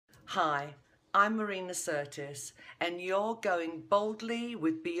Hi, I'm Marina Sirtis, and you're going boldly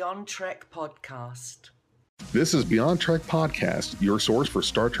with Beyond Trek podcast. This is Beyond Trek Podcast, your source for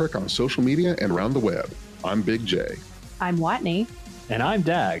Star Trek on social media and around the web. I'm Big J. I'm Watney. And I'm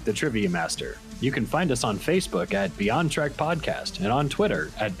Dag, the Trivia Master. You can find us on Facebook at Beyond Trek Podcast and on Twitter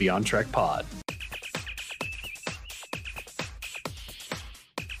at Beyond Trek Pod.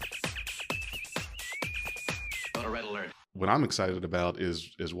 Red alert. What I'm excited about is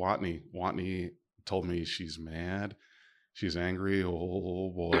Watney. Watney told me she's mad. She's angry.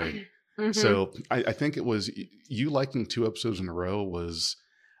 Oh boy. Mm-hmm. So I think it was you liking 2 episodes in a row was,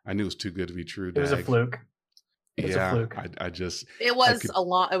 I knew it was too good to be true. It was a fluke. It was a fluke. It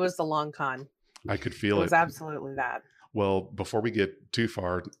was a long con. I could feel it. It was absolutely that. Well, before we get too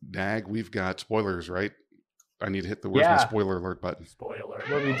far, Dag, we've got spoilers, right? I need to hit the where's my spoiler alert button. Spoiler.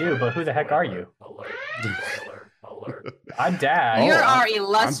 Well, we do, but who the heck are you? Alert. I'm Dag. You're our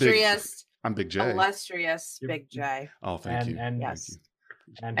illustrious. I'm Big J. Illustrious Big J. Oh, thank you. And yes.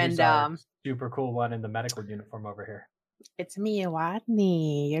 Thank you. And who's our super cool one in the medical uniform over here? It's me,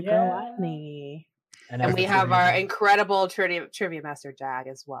 Watney. Your girl Watney. And we have our incredible trivia master Jag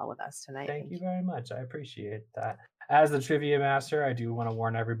as well with us tonight. Thank you very much. I appreciate that. As the trivia master, I do want to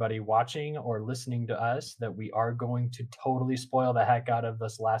warn everybody watching or listening to us that we are going to totally spoil the heck out of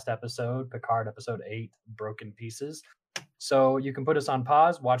this last episode, Picard episode 8, Broken Pieces. So you can put us on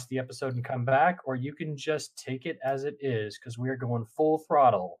pause, watch the episode and come back, or you can just take it as it is because we are going full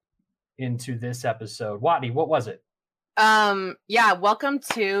throttle into this episode. Watney, what was it? Welcome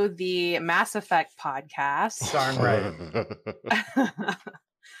to the Mass Effect podcast. Darn right.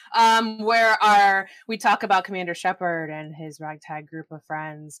 Where we talk about Commander Shepard and his ragtag group of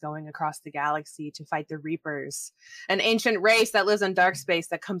friends going across the galaxy to fight the Reapers, an ancient race that lives in dark space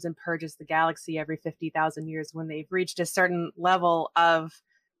that comes and purges the galaxy every 50,000 years when they've reached a certain level of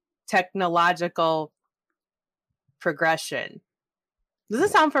technological progression. Does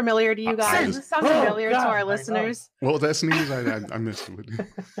this sound familiar to you guys? Does this sound familiar to our listeners? Well, that's news. I missed it.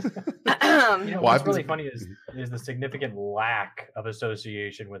 What's really funny is the significant lack of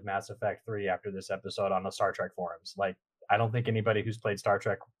association with Mass Effect 3 after this episode on the Star Trek forums. Like, I don't think anybody who's played Star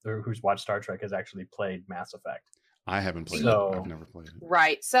Trek or who's watched Star Trek has actually played Mass Effect. I haven't played it. I've never played it.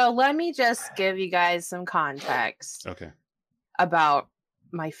 Right. So let me just give you guys some context. Okay. About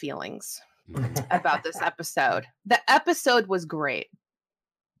my feelings about this episode. The episode was great.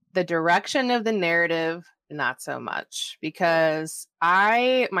 The direction of the narrative, not so much, because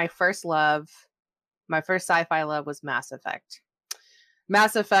my first sci-fi love was Mass Effect.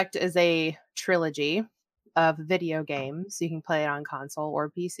 Mass Effect is a trilogy of video games. You can play it on console or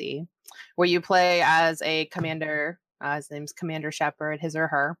PC, where you play as a commander. His name's Commander Shepard, his or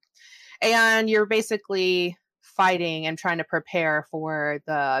her, and you're basically fighting and trying to prepare for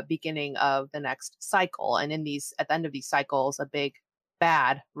the beginning of the next cycle. And at the end of these cycles, a big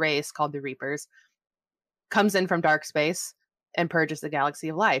bad race called the Reapers comes in from dark space and purges the galaxy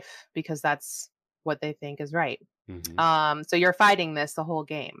of life because that's what they think is right. Mm-hmm. So you're fighting the whole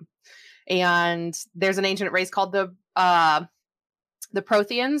game, and there's an ancient race called the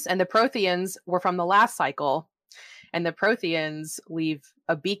Protheans, and the Protheans were from the last cycle, and the Protheans leave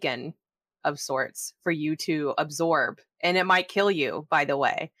a beacon of sorts for you to absorb, and it might kill you, by the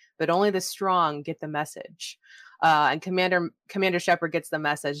way, but only the strong get the message. And Commander Shepard gets the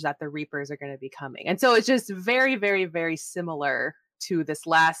message that the Reapers are going to be coming. And so it's just very, very, very similar to this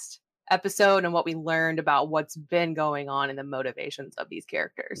last episode and what we learned about what's been going on in the motivations of these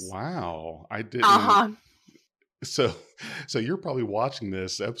characters. Wow. I didn't. So you're probably watching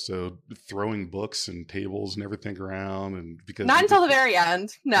this episode throwing books and tables and everything around, and because not until the very end.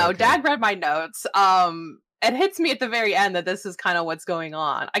 No, okay. Dad read my notes. It hits me at the very end that this is kind of what's going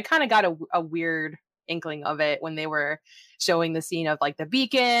on. I kind of got a weird inkling of it when they were showing the scene of like the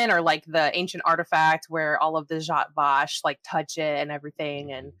beacon or like the ancient artifact where all of the Zhat Vash like touch it and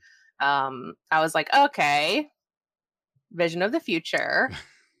everything, and I was like, okay, vision of the future.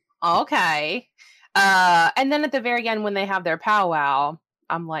 Okay. And then at the very end when they have their powwow,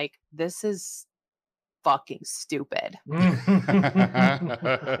 I'm like, this is fucking stupid. And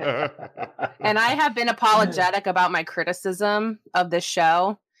I have been apologetic about my criticism of this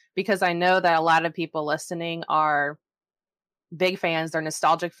show because I know that a lot of people listening are big fans, they're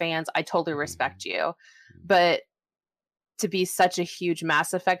nostalgic fans. I totally respect you. But to be such a huge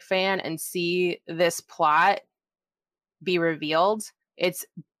Mass Effect fan and see this plot be revealed, it's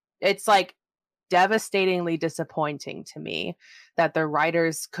like devastatingly disappointing to me that the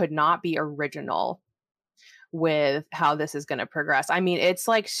writers could not be original with how this is going to progress. I mean, it's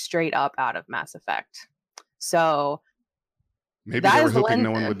like straight up out of Mass Effect. So Maybe That they were is the hoping lens.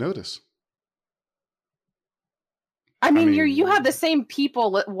 no one would notice. I mean, you mean- have the same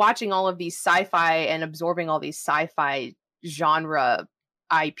people watching all of these sci-fi and absorbing all these sci-fi genre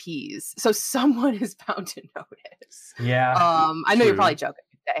IPs, so someone is bound to notice. Yeah. I know you're True. probably joking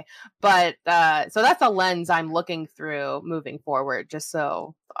today, but so that's a lens I'm looking through moving forward, just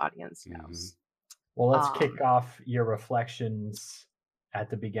so the audience knows. Well, let's kick Um, off your reflections at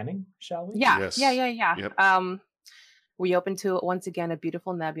the beginning, shall we? Yeah, Yes. yeah. Yep. We open to once again a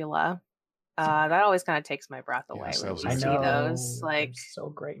beautiful nebula. That always kind of takes my breath away Yes, that when was we I really see cool. know. those. They're Like so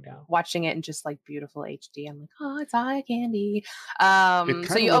great now. watching it in just like beautiful HD. I'm like, oh, it's eye candy. It So kind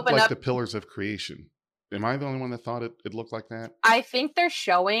of you looked open like up. the Pillars of Creation. Am I the only one that thought it looked like that? I think they're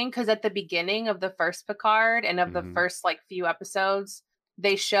showing because at the beginning of the first Picard and of the Mhm. first like few episodes,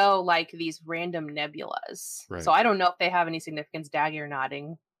 they show like these random nebulas. Right. So I don't know if they have any significance. Daggy or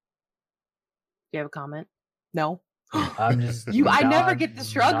nodding. Do you have a comment? No. I'm just I never get the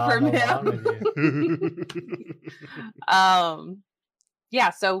shrug from nodding along him. with you. Yeah,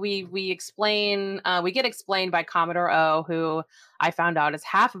 so we get explained by Commodore O, who I found out is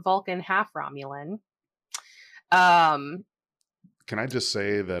half Vulcan, half Romulan. Can I just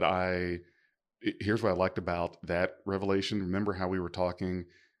say that here's what I liked about that revelation. Remember how we were talking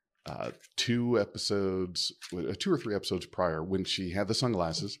 2 or 3 episodes prior when she had the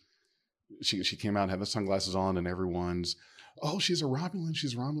sunglasses. She came out and had the sunglasses on, and everyone's, oh, she's a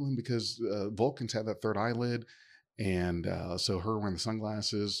Romulan because Vulcans have that third eyelid, and so her wearing the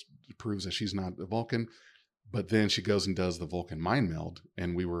sunglasses proves that she's not a Vulcan. But then she goes and does the Vulcan mind meld,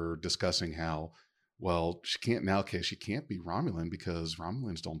 and we were discussing how, well, she can't be Romulan because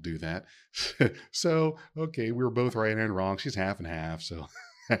Romulans don't do that. So okay, we were both right and wrong. She's half and half. So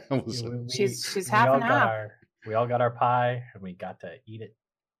that was, She's half and half. We all got our pie, and we got to eat it.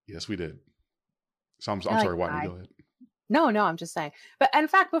 yes, we did. So I'm I like sorry, Whitney. pie. Go ahead. No, I'm just saying. But in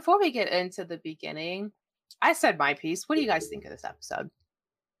fact, before we get into the beginning, I said my piece. What do you guys think of this episode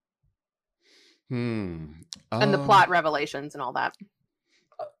and the plot revelations and all that?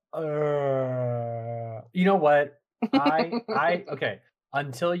 You know what? I okay.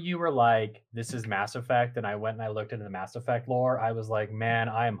 Until you were like, this is Mass Effect, and I went and I looked into the Mass Effect lore, I was like, man,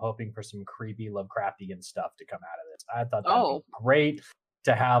 I am hoping for some creepy Lovecraftian stuff to come out of this. I thought that'd be great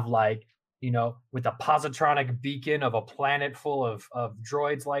to have, like, with a positronic beacon of a planet full of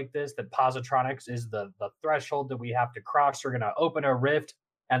droids like this, that positronics is the threshold that we have to cross. We're going to open a rift,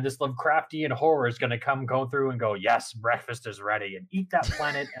 and this Lovecraftian horror is going to go through and go, yes, breakfast is ready, and eat that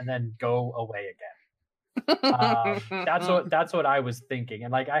planet and then go away again. That's what I was thinking.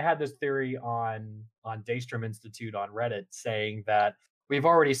 And like, I had this theory on Daystrom Institute on Reddit saying that we've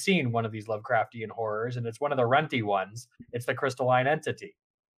already seen one of these Lovecraftian horrors, and it's one of the Renty ones. It's the crystalline entity.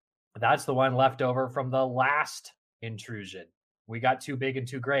 That's the one left over from the last intrusion. We got too big and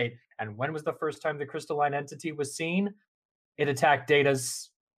too great. And when was the first time the crystalline entity was seen? It attacked Data's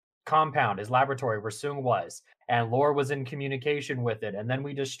compound, his laboratory where Soong was. And Lore was in communication with it. And then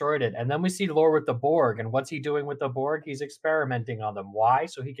we destroyed it. And then we see Lore with the Borg. And what's he doing with the Borg? He's experimenting on them. Why?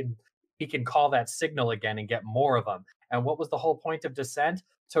 So he can call that signal again and get more of them. And what was the whole point of Descent?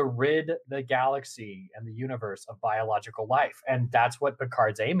 To rid the galaxy and the universe of biological life. And that's what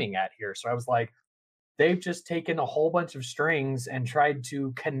Picard's aiming at here. So I was like, they've just taken a whole bunch of strings and tried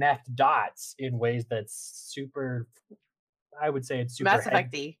to connect dots in ways that's super, I would say it's super Mass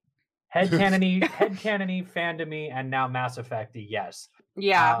Effect-y. headcanon-y, fandom-y, and now Mass Effect-y, yes.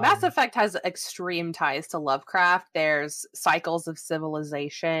 Yeah, Mass Effect has extreme ties to Lovecraft. There's cycles of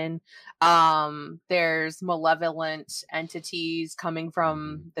civilization. There's malevolent entities coming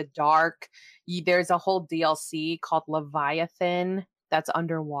from the dark. There's a whole DLC called Leviathan that's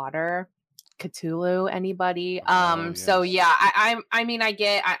underwater. Cthulhu, anybody? So yes.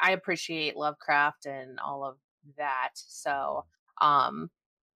 yeah, I appreciate Lovecraft and all of that. So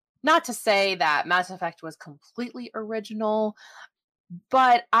not to say that Mass Effect was completely original,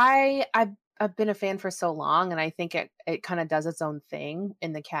 but I've been a fan for so long, and I think it kind of does its own thing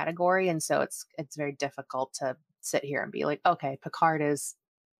in the category, and so it's very difficult to sit here and be like, okay, Picard is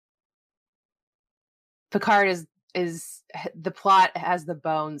the plot has the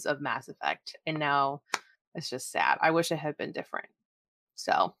bones of Mass Effect, and now it's just sad. I wish it had been different.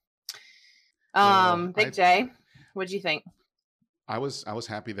 So, Big J, what'd you think? I was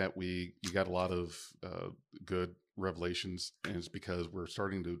happy that you got a lot of good revelations, and it's because we're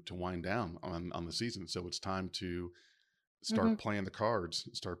starting to wind down on the season. So it's time to start playing the cards,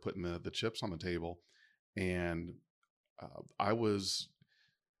 start putting the chips on the table. And I was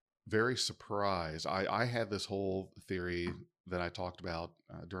very surprised. I had this whole theory that I talked about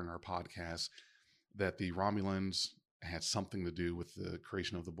during our podcast that the Romulans had something to do with the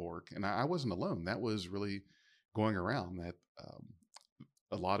creation of the Borg. And I wasn't alone. That was really going around, that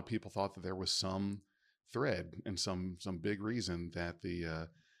a lot of people thought that there was some thread and some big reason that the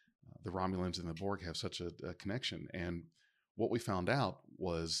Romulans and the Borg have such a connection. And what we found out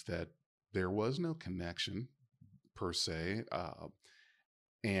was that there was no connection per se.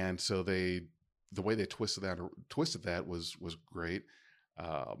 And so the way they twisted that was great.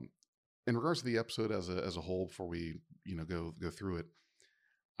 In regards to the episode as a whole, before we go through it,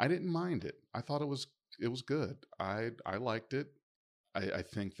 I didn't mind it. I thought it was good. I liked it. I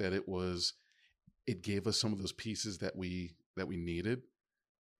think that it gave us some of those pieces that we needed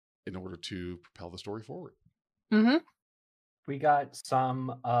in order to propel the story forward. Mm-hmm. We got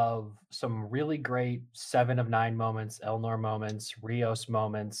some really great 7 of 9 moments, Elnor moments, Rios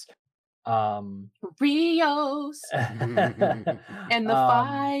moments. Rios and the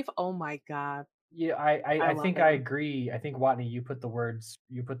 5. Oh my god. Yeah, I think I agree. I think, Watney, you put the words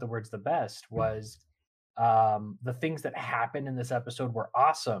the best. Was the things that happened in this episode were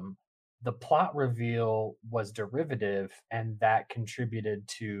awesome. The plot reveal was derivative, and that contributed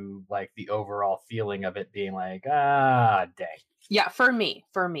to like the overall feeling of it being like, dang. Yeah, for me.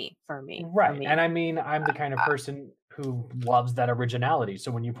 Right. For me. And I mean, I'm the kind of person who loves that originality. So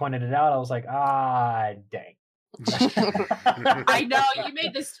when you pointed it out, I was like, dang. I know you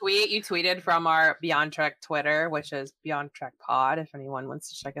made this tweet. You tweeted from our Beyond Trek Twitter, which is Beyond Trek Pod, if anyone wants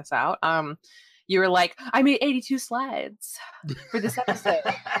to check us out. You were like, I made 82 slides for this episode.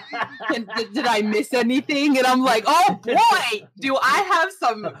 Did I miss anything? And I'm like, oh boy, do I have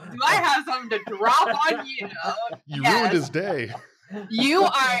something to drop on you? You ruined his day. You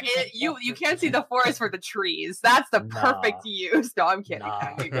are you can't see the forest for the trees. That's the perfect use. No, I'm kidding.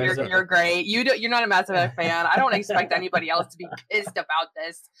 You're great. You're not a Mass Effect fan. I don't expect anybody else to be pissed about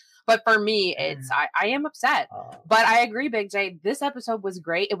this. But for me, it's I am upset. But I agree, Big J. This episode was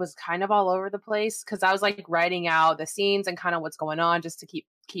great. It was kind of all over the place because I was like writing out the scenes and kind of what's going on just to keep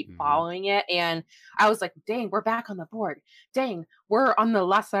following it. And I was like, dang, we're back on the Borg. Dang, we're on the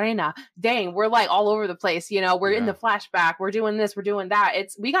La Serena. Dang, we're like all over the place. We're in the flashback. We're doing this. We're doing that.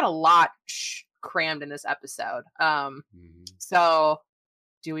 We got a lot crammed in this episode. So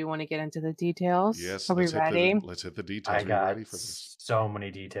do we want to get into the details? Yes. Are we ready? Let's hit the details. I got ready for this? So many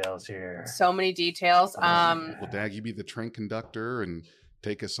details here. So many details. Well, Dag, you be the train conductor and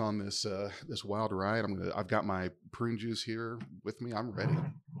take us on this wild ride. I've got my prune juice here with me. I'm ready.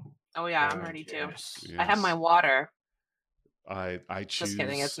 Oh yeah, I'm ready too. Yes. I have my water. I choose. Just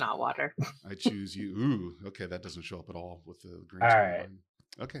kidding, it's not water. I choose you. Ooh, okay, that doesn't show up at all with the green. All right. Line.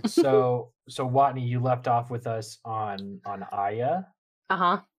 Okay. So Watney, you left off with us on Aya.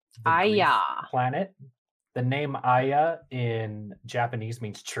 Aya planet. The name Aya in Japanese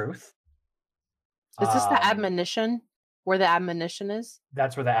means truth. Is this the admonition? Where the admonition is?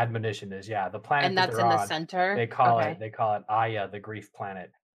 That's where the admonition is. Yeah, the planet. And that's in the center. They call it Aya, the grief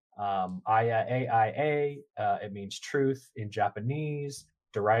planet. Aya, AIA. It means truth in Japanese.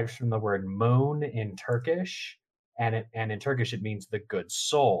 Derives from the word moon in Turkish, and in Turkish it means the good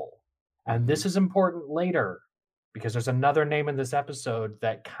soul. And this is important later because there's another name in this episode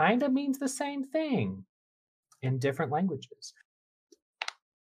that kind of means the same thing in different languages.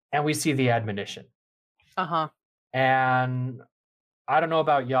 And we see the admonition. And I don't know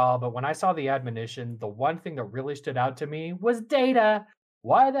about y'all, but when I saw the admonition, the one thing that really stood out to me was Data.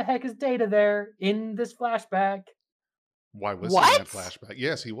 Why the heck is Data there in this flashback? Why was he in that flashback?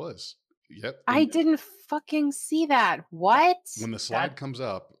 Yes, he was. Yep. I didn't fucking see that. What? When the slide comes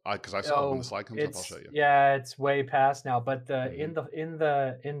up, because I saw it when the slide comes up, I'll show you. Yeah, it's way past now. But in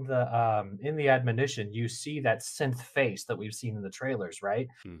the admonition, you see that synth face that we've seen in the trailers, right?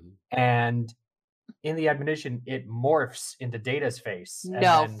 And in the admonition, it morphs into Data's face.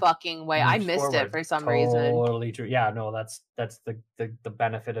 No fucking way! I missed it for some reason. Totally true. Yeah, no, that's the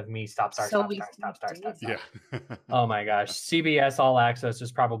benefit of me. Stop. Yeah. Oh my gosh, CBS All Access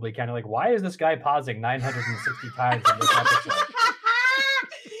is probably kind of like, why is this guy pausing 960 times in this episode?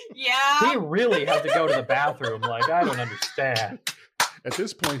 Yeah. He really had to go to the bathroom. Like, I don't understand. At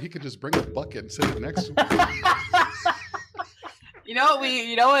this point, he could just bring a bucket and sit it next to him. You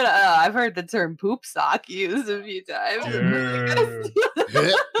know what? I've heard the term "poop sock" used a few times.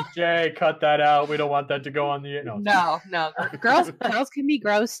 Jay, cut that out. We don't want that to go on the. No. Girls can be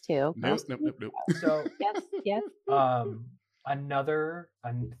gross too. Nope. So yes.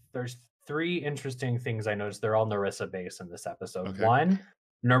 There's 3 interesting things I noticed. They're all Narissa based in this episode. Okay. One,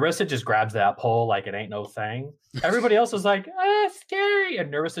 Narissa just grabs that pole like it ain't no thing. Everybody else is like, scary.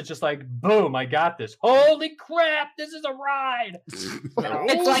 And Narissa's just like, boom, I got this. Holy crap, this is a ride.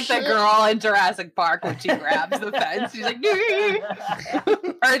 It's like the girl in Jurassic Park when she grabs the fence. She's like,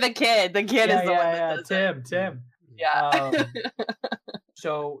 or the kid. The kid is the one that does Tim. Yeah.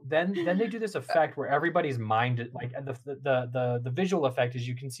 So then they do this effect where everybody's mind, like the visual effect is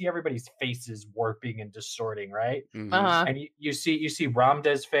you can see everybody's faces warping and distorting, right? Mhm. And you see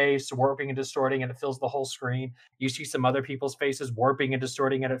Ramda's face warping and distorting, and it fills the whole screen. You see some other people's faces warping and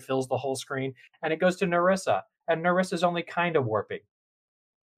distorting, and it fills the whole screen. And it goes to Narissa, and Narissa's only kind of warping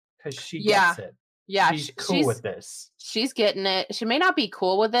because she gets it. Yeah, she's cool with this. She's getting it. She may not be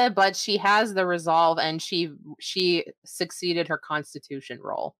cool with it, but she has the resolve, and she succeeded her Constitution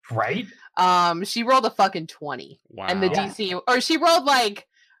roll. Right? She rolled a fucking 20, Wow. and the DC, or she rolled like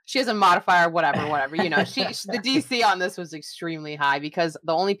she has a modifier, whatever. You know, the DC on this was extremely high because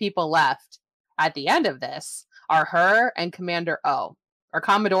the only people left at the end of this are her and Commander O or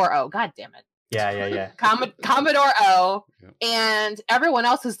Commodore O. God damn it. Yeah. Commodore O, Yep. and everyone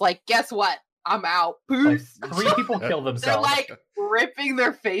else is like, guess what? I'm out. Like Peace. 3 people kill They're themselves. like ripping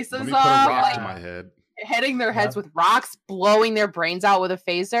their faces Let me put a off, rock like to my head. hitting their heads with rocks, blowing their brains out with a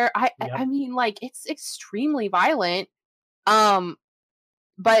phaser. Yep. I mean, like, it's extremely violent.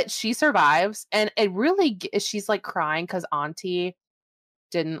 But she survives, and it really she's like crying because Auntie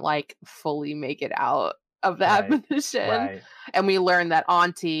didn't like fully make it out of the Right, admonition. right. And we learned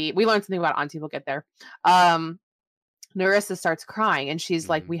something about Auntie. We'll get there. Narissa starts crying, and she's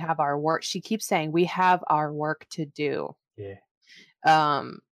like, Mhm. we have our work. She keeps saying, we have our work to do. Yeah.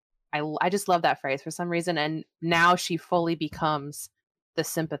 I just love that phrase for some reason. And now she fully becomes the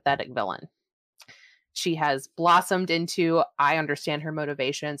sympathetic villain. She has blossomed into, I understand her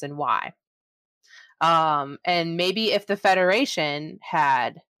motivations and why. And maybe if the Federation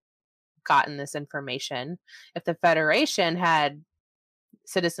had gotten this information, if the Federation had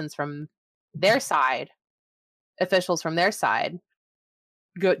citizens from their side, officials from their side,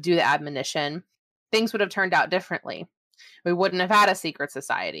 go do the admonition, things would have turned out differently. We wouldn't have had a secret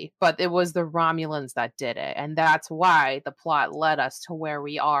society, but it was the Romulans that did it. And that's why the plot led us to where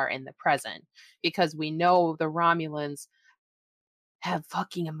we are in the present, because we know the Romulans have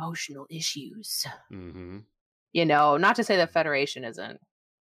fucking emotional issues. Mm-hmm. You know, not to say the Federation doesn't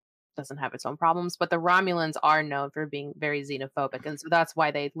have its own problems, but the Romulans are known for being very xenophobic. And so that's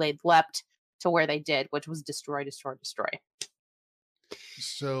why they leapt to where they did, which was destroy.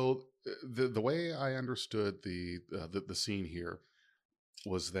 So the way I understood the scene here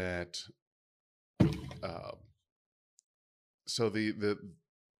was that so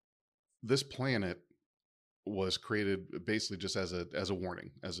this planet was created basically just as a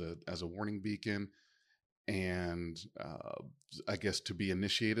warning, as a warning beacon, and I guess to be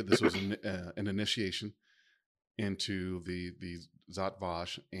initiated. This was an initiation into the Zhat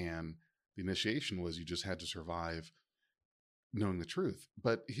Vash, and the initiation was you just had to survive knowing the truth.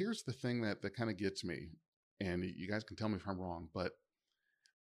 But here's the thing that kind of gets me, and you guys can tell me if I'm wrong, but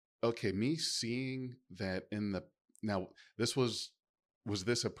okay, me seeing that now this was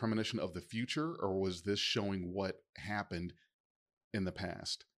this a premonition of the future, or was this showing what happened in the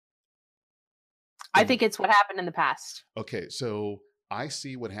past? I think it's what happened in the past. Okay, so I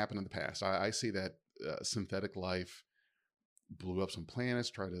see what happened in the past. I see that synthetic life blew up some planets,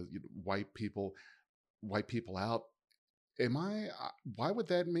 try to wipe people out. Why would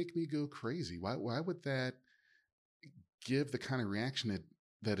that make me go crazy? Why would that give the kind of reaction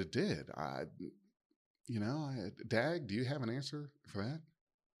that it did? Dag, do you have an answer for that?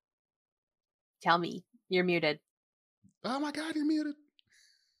 Tell me. You're muted. Oh my God, you're muted.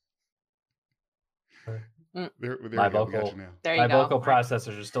 There My we go. We got vocal- you now. There you My go. vocal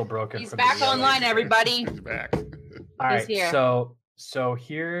processors are still broken. He's from back the online, everybody. He's back. All right, He's here. so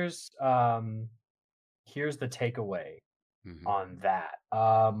here's the takeaway Mhm. on that.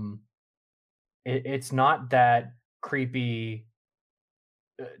 It's not that creepy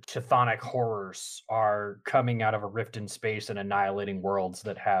chthonic horrors are coming out of a rift in space and annihilating worlds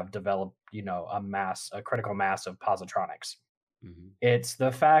that have developed, a critical mass of positronics. Mhm. It's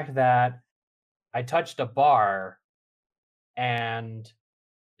the fact that I touched a bar and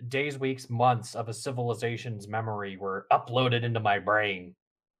days, weeks, months of a civilization's memory were uploaded into my brain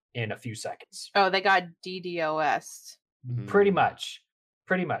in a few seconds. Oh, they got DDoS. Pretty Mm. much.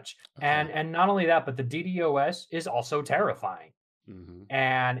 Okay. And not only that, but the DDoS is also terrifying. Mhm.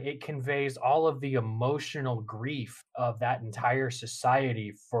 And it conveys all of the emotional grief of that entire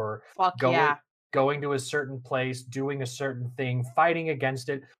society for Fuck going yeah. going to a certain place, doing a certain thing, fighting against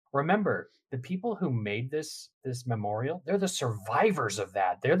it. Remember, the people who made this memorial, they're the survivors of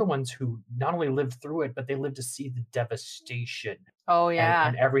that. They're the ones who not only lived through it, but they lived to see the devastation Oh yeah.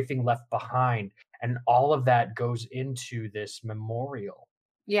 and everything left behind. And all of that goes into this memorial.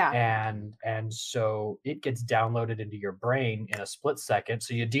 Yeah. And so it gets downloaded into your brain in a split second.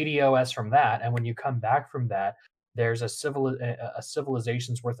 So you DDoS from that, and when you come back from that, there's a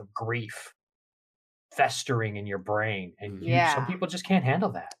civilization's worth of grief festering in your brain, and some people just can't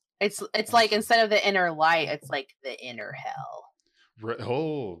handle that. It's like instead of the inner light, it's like the inner hell.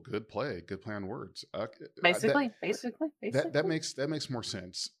 Oh, good play on words. Basically. That makes more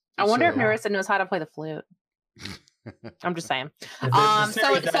sense. I wonder if Narissa knows how to play the flute. I'm just saying. The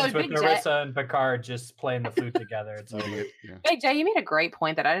series ends with Narissa and Picard just playing the flute together. It's Hey Jay, you made a great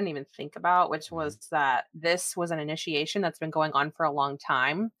point that I didn't even think about, which was that this was an initiation that's been going on for a long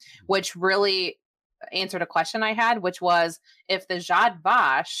time, which really answered a question I had, which was if the Zhat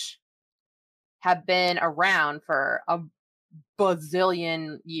Vash had been around for a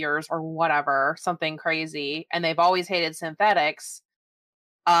bazillion years or whatever, something crazy, and they've always hated synthetics,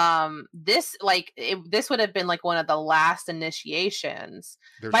 this would have been like one of the last initiations.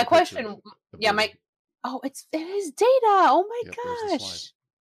 My question, it is Data. Oh my gosh,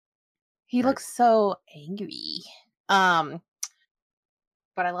 he looks so angry. But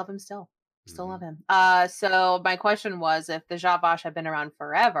I love him still. Still love him. So my question was, if the Zhat Vash had been around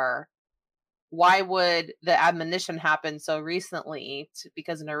forever, why would the admonition happen so recently?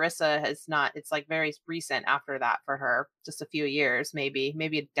 Because Narissa has not. It's like very recent after that for her, just a few years, maybe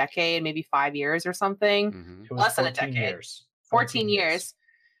a decade, maybe 5 years or something. Less than a decade. Years. 14 years.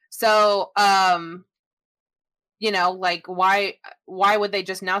 So, like why would they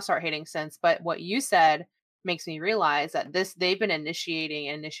just now start hating synths? But what you said makes me realize that they've been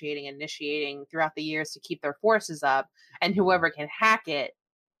initiating throughout the years to keep their forces up, and whoever can hack it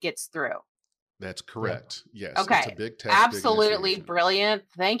gets through. That's correct. Yes. Okay. It's a big test. Absolutely brilliant.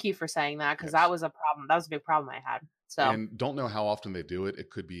 Thank you for saying that, because that was a problem. That was a big problem I had. So, and don't know how often they do it. It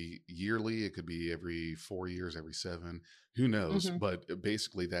could be yearly. It could be every 4 years, every 7. Who knows? But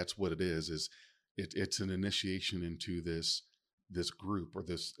basically, that's what it is. It's an initiation into this group or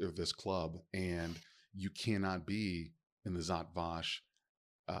this club, and you cannot be in the Zhat Vash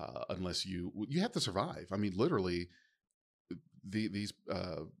unless you have to survive. I mean, literally, these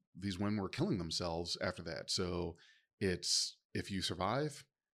women were killing themselves after that. So it's, if you survive,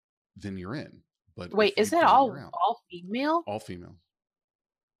 then you're in. But wait, is it all female? All female.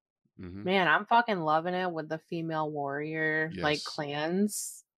 Man, I'm fucking loving it with the female warrior like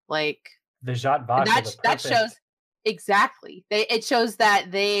clans. Like the Zhat Vash. That shows exactly. It shows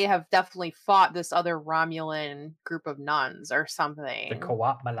that they have definitely fought this other Romulan group of nuns or something. The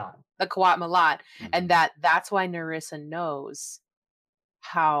Qowat Milat. And that's why Narissa knows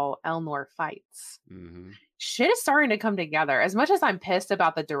how Elnor fights. Shit is starting to come together. As much as I'm pissed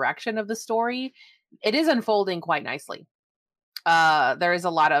about the direction of the story, it is unfolding quite nicely. There's a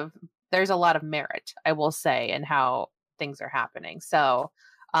lot of merit, I will say, in how things are happening. So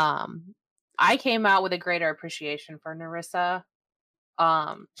I came out with a greater appreciation for Narissa.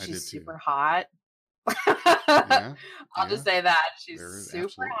 She's super hot. I'll just say that she's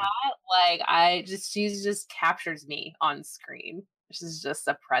super hot. Like she just captures me on screen. She's just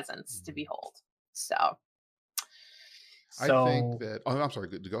a presence to behold. So I think that. Oh, I'm sorry.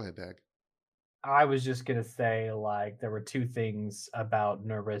 Go ahead, Dag. I was just gonna say, like, there were 2 things about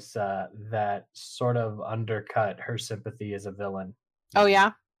Narissa that sort of undercut her sympathy as a villain. Oh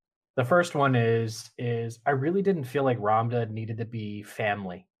yeah. The first one is I really didn't feel like Ramda needed to be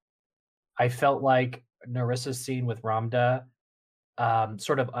family. I felt like Narissa's scene with Ramda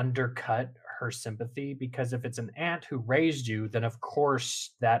sort of undercut her sympathy, because if it's an aunt who raised you, then of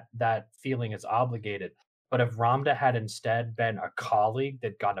course that feeling is obligated. But if Ramda had instead been a colleague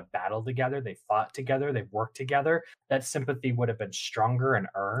that got a battle together, they fought together, they worked together, that sympathy would have been stronger and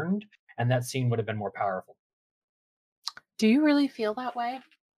earned, and that scene would have been more powerful. Do you really feel that way?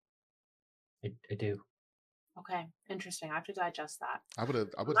 I do. Okay, interesting. I have to digest that. I would have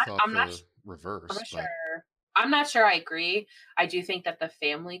thought the reverse. I'm not sure. I'm not sure I agree. I do think that the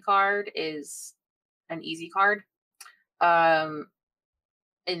family card is an easy card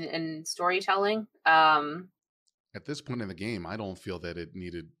in storytelling. At this point in the game, I don't feel that it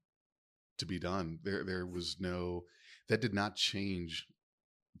needed to be done. There was no, that did not change,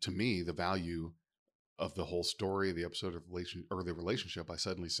 to me, the value of the whole story, the episode of the relationship, by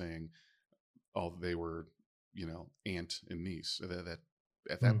suddenly saying, oh, they were, aunt and niece. That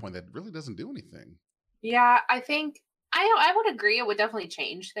at that point, that really doesn't do anything. Yeah, I think I would agree. It would definitely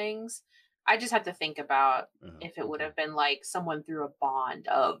change things. I just have to think about if it would have been like someone through a bond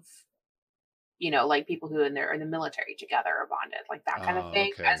of like people who are in the military together are bonded, like that kind of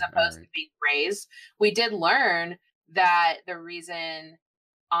thing, Okay. as opposed to being raised. We did learn that the reason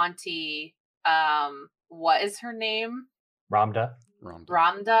Auntie, what is her name? Ramda.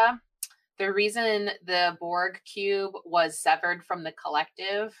 Ramda. The reason the Borg cube was severed from the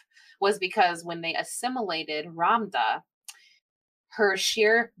collective was because when they assimilated Ramda, her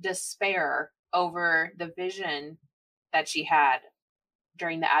sheer despair over the vision that she had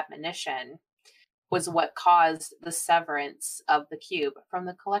during the admonition was what caused the severance of the cube from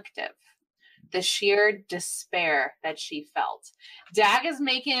the collective. The sheer despair that she felt. Dag is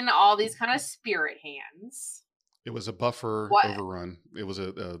making all these kind of spirit hands. It was a buffer overrun. It was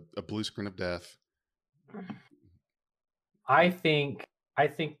a blue screen of death. I think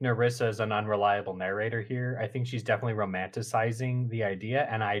Narissa is an unreliable narrator here. I think she's definitely romanticizing the idea,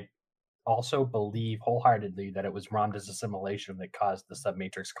 and I also believe wholeheartedly that it was Ramda's assimilation that caused the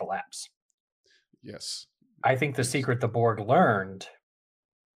submatrix collapse. Yes. I think the secret the Borg learned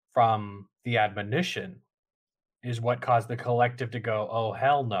from the admonition is what caused the collective to go, oh,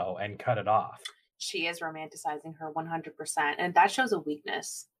 hell no, and cut it off. She is romanticizing her 100%, and that shows a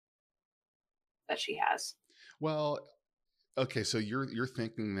weakness that she has. Well, okay, so you're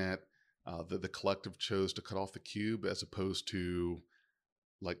thinking that the collective chose to cut off the cube as opposed to,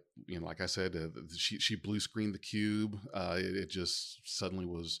 like I said, she blue screened the cube. It just suddenly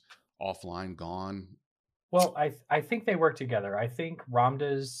was offline, gone. Well, I think they work together. I think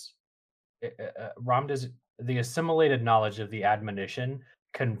Ramda's the assimilated knowledge of the admonition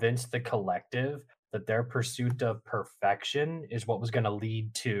convinced the collective that their pursuit of perfection is what was going to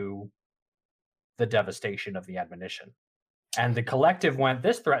lead to the devastation of the admonition. And the collective went,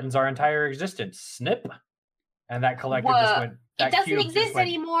 this threatens our entire existence. Snip. And that collective just went, that it doesn't cube exist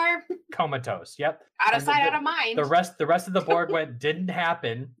anymore. Comatose. Yep. Out of sight, out of mind. The rest of the Borg went, didn't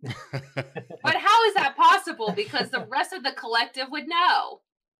happen. But how is that possible? Because the rest of the collective would know.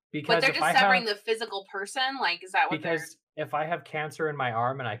 Because but they're just severing the physical person? Like, is that what because if I have cancer in my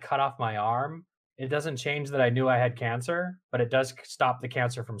arm and I cut off my arm, it doesn't change that I knew I had cancer, but it does stop the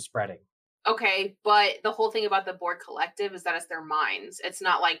cancer from spreading. Okay, but the whole thing about the Borg collective is that it's their minds. It's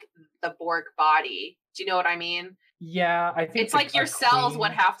not like the Borg body. Do you know what I mean? Yeah, I think it's like your cells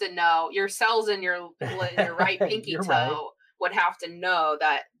would have to know. Your cells in your right pinky toe right. would have to know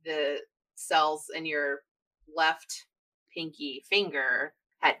that the cells in your left pinky finger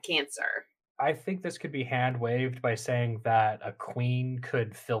had cancer. I think this could be hand waved by saying that a queen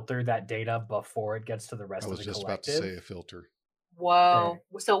could filter that data before it gets to the rest of the collective. I was just about to say a filter. Whoa.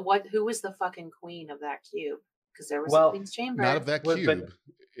 Okay. So who was the fucking queen of that cube? Because there was a queen's chamber. Not of that cube.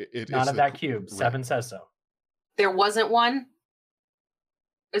 Not of that cube. Right. Seven says so. There wasn't one?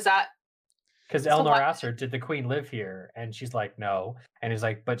 Is that... Because Elnor asked her, did the queen live here? And she's like, no. And he's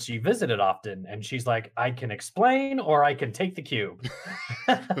like, but she visited often. And she's like, I can explain or I can take the cube.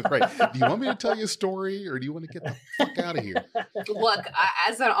 Right. Do you want me to tell you a story or do you want to get the fuck out of here? Look,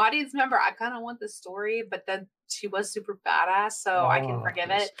 as an audience member, I kind of want the story, but then she was super badass, so I can forgive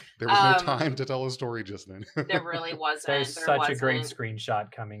it. There was no time to tell a story just then. There really wasn't. There's such a great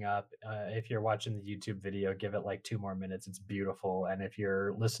screenshot coming up. If you're watching the YouTube video, give it like 2 more minutes. It's beautiful. And if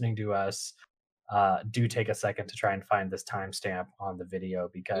you're listening to us, do take a second to try and find this timestamp on the video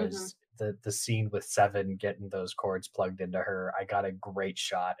because the scene with Seven getting those cords plugged into her, I got a great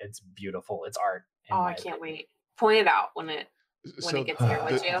shot. It's beautiful. It's art. I can't wait. Point it out when it gets here,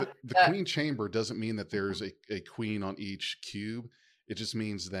 would you? The queen chamber doesn't mean that there's a queen on each cube. It just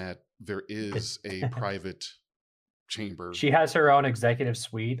means that there is a private chamber. She has her own executive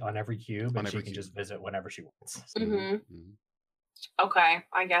suite on every cube, and she can just visit whenever she wants. Okay,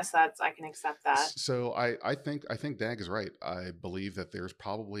 I guess I can accept that. So I think Dag is right. I believe that there's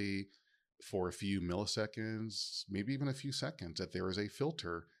probably for a few milliseconds, maybe even a few seconds, that there is a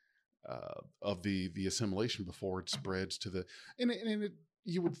filter of the assimilation before it spreads to the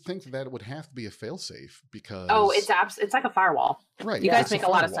you would think that it would have to be a failsafe because it's like a firewall. Right. You guys make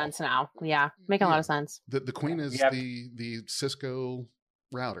a lot of sense now. Yeah, making a lot of sense. The queen is the Cisco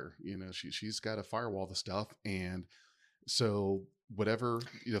router. She's got to firewall the stuff, and so whatever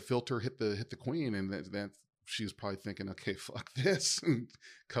filter hit the queen, and that she was probably thinking, okay, fuck this, and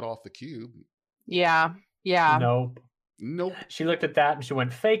cut off the cube. Yeah. Nope. She looked at that and she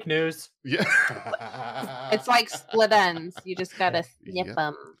went, fake news. Yeah. It's like split ends. You just gotta snip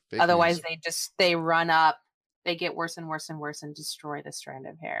them. Otherwise they run up, they get worse and worse and worse and destroy the strand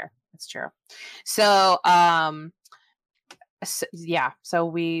of hair. That's true. So so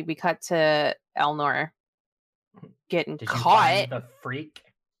we cut to Elnor getting caught. The freak.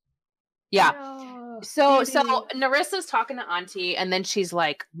 Yeah. So Narissa's talking to Auntie, and then she's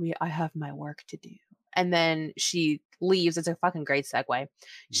like, I have my work to do. And then she leaves. It's a fucking great segue.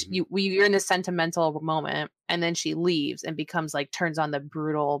 You're in this sentimental moment, and then she leaves and becomes like, turns on the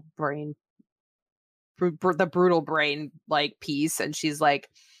brutal brain like piece, and she's like,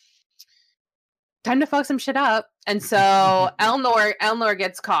 time to fuck some shit up. And so Elnor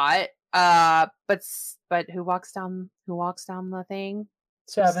gets caught. But who walks down the thing?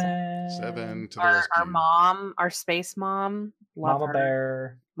 Seven to the rescue. Our mom, our space mom, Mama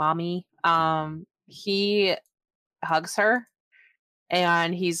Bear, mommy. He hugs her,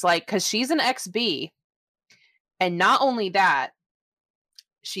 and he's like, because she's an XB, and not only that,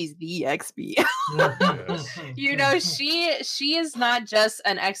 she's the XB. You know, she is not just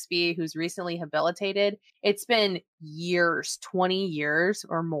an XB who's recently habilitated. It's been years, 20 years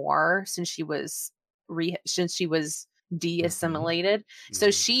or more since she was de-assimilated.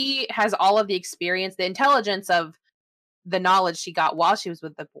 So she has all of the experience, the intelligence of the knowledge she got while she was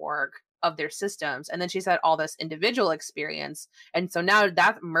with the Borg of their systems, and then she's had all this individual experience, and so now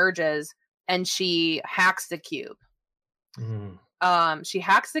that merges, and she hacks the cube. She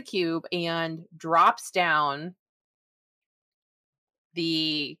hacks the cube and drops down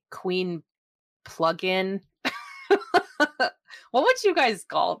the Queen plug-in. What would you guys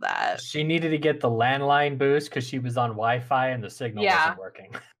call that? She needed to get the landline boost because she was on Wi-Fi and the signal wasn't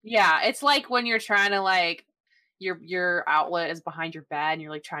working. Yeah, it's like when you're trying to like your outlet is behind your bed and you're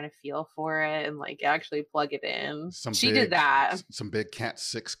like trying to feel for it and like actually plug it in. She did that. Some big Cat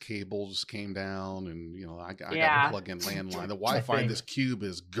 6 cables came down, and you know I got to plug in landline. The Wi-Fi in this cube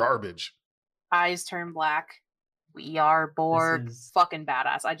is garbage. Eyes turn black. We are Borg. Fucking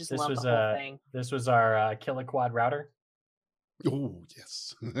badass. I just love the whole thing. This was our kiloquad router. Oh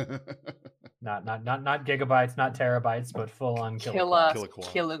yes. not gigabytes, not terabytes, but full on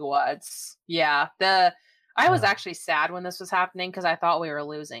kilowatts. Yeah. I was actually sad when this was happening because I thought we were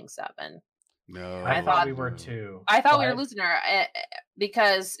losing Seven. No, I thought we were too. I thought we were losing her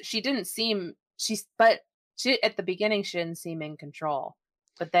because she didn't seem at the beginning she didn't seem in control,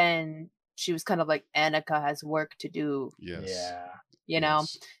 but then she was kind of like, Annika has work to do. Yes. Yeah. You know,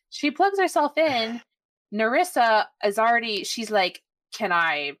 she plugs herself in. Narissa is already. She's like, can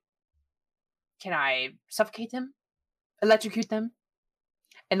I suffocate them, electrocute them?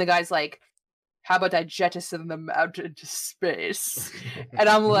 And the guy's like, how about I jettison them out into space? And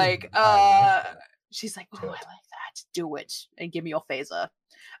I'm like, she's like, oh, I like that. Do it. And give me your phaser.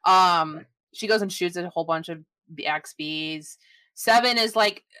 She goes and shoots at a whole bunch of the XBs. Seven is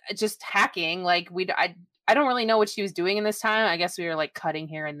like just hacking. Like I don't really know what she was doing in this time. I guess we were like cutting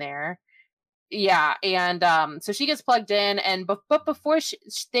here and there. Yeah. And so she gets plugged in, and but before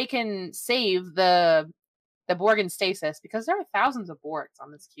they can save the Borg in stasis, because there are thousands of Borgs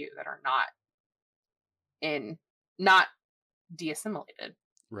on this cube that are not de-assimilated.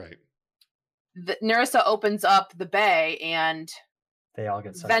 Right. Narissa opens up the bay and they all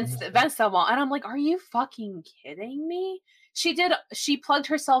get vents them all, and I'm like, are you fucking kidding me? She plugged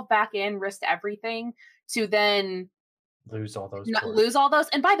herself back in, risked everything to then lose all those.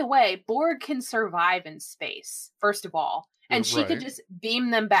 And by the way, Borg can survive in space, first of all, and she could just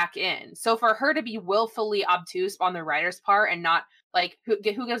beam them back in. So for her to be willfully obtuse on the writer's part and not like, who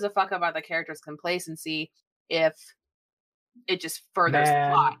gives a fuck about the character's complacency if it just furthers the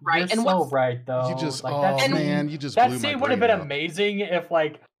plot, right? You're so right, though. You just, like, you just that blew scene my would have brain been out. amazing if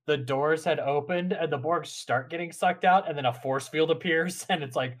like the doors had opened and the Borg start getting sucked out, and then a force field appears, and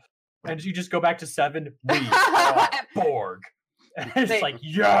it's like, and you just go back to Seven. We are Borg. It's like,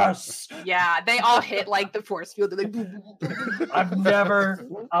 yes. Yeah, they all hit like the force field. Like, I've never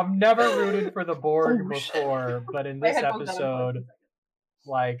rooted for the Borg before, but in this episode,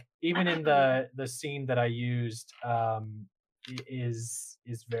 like even in the scene that I used, is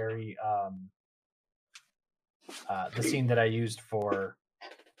very the scene that I used for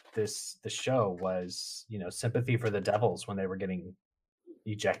the show was, you know, sympathy for the Devils when they were getting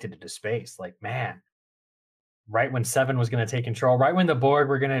ejected into space. Like, man, right when Seven was going to take control, right when the Borg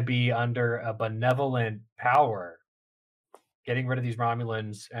were going to be under a benevolent power, getting rid of these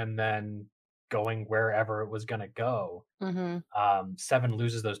Romulans and then going wherever it was going to go. Mm-hmm. Seven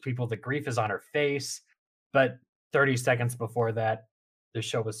loses those people. The grief is on her face. But 30 seconds before that, the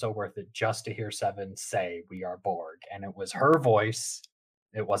show was so worth it just to hear Seven say, we are Borg. And it was her voice.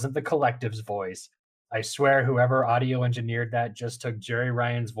 It wasn't the collective's voice. I swear whoever audio engineered that just took Jerry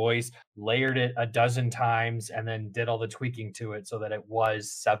Ryan's voice, layered it a dozen times, and then did all the tweaking to it so that it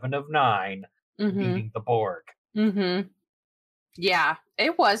was 7 of 9 beating the Borg. Mm-hmm. Yeah,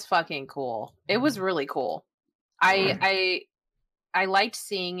 it was fucking cool. It was really cool. I liked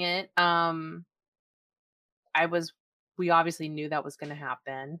seeing it. we obviously knew that was going to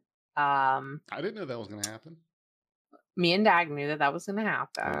happen. I didn't know that was going to happen. Me and Dag knew that was going to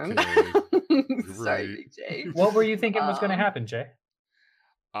happen. Okay. Sorry, Right. Big J. What were you thinking was going to happen, Jay?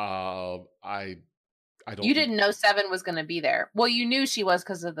 I don't. You didn't know Seven was going to be there. Well, you knew she was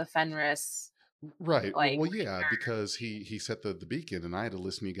because of the Fenris. Right. Like, Well, yeah, because he set the beacon, and I had to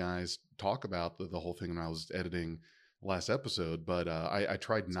listen to you guys talk about the whole thing when I was editing last episode. But I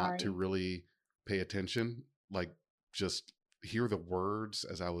tried not to Sorry. really pay attention, like just hear the words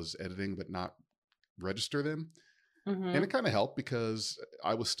as I was editing, but not register them. Mhm. And it kind of helped because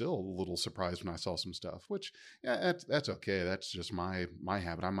I was still a little surprised when I saw some stuff. Which, yeah, that's okay. That's just my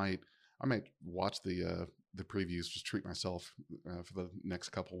habit. I might watch the previews, just treat myself for the next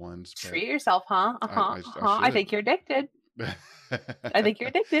couple ones. But Treat yourself, huh? I I should. think you're addicted. I think you're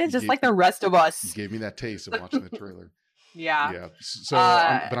addicted, You just gave- like the rest of You us. gave me that taste of watching the trailer. Yeah. Yeah. So,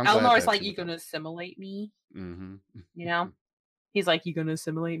 but I'm glad Eleanor's that like, she you was gonna assimilate me? Mm-hmm. You know? He's like, you gonna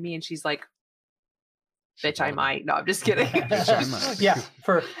assimilate me? And she's like, bitch, I Shut up. might. No, I'm just kidding. Bitch, I might. Yeah,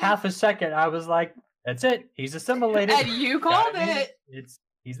 for half a second, I was like, "That's it. He's assimilated." And you Got called it. it.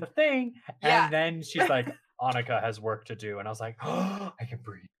 He's the thing. Yeah. And then she's like, "Annika has work to do," and I was like, "Oh, I can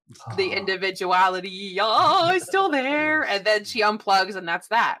breathe." The Oh. individuality is still there. And then she unplugs, and that's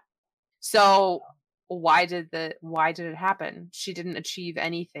that. So why did it happen? She didn't achieve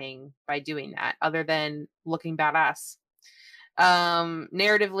anything by doing that other than looking badass.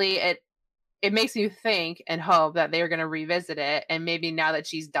 Narratively, it makes you think and hope that they're going to revisit it, and maybe now that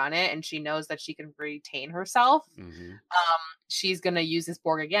she's done it and she knows that she can retain herself, Mm-hmm. she's going to use this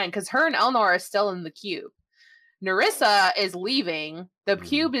Borg again, because her and Elnor are still in the cube. Narissa is leaving. The Mhm.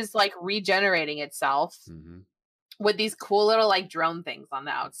 cube is like regenerating itself Mm-hmm. with these cool little like drone things on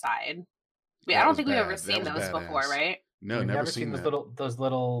the outside. I That don't was think we've ever bad. That seen was those before, badass. right? No, We've never seen those that. those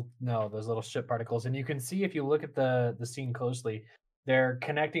little ship particles, and you can see if you look at the scene closely, they're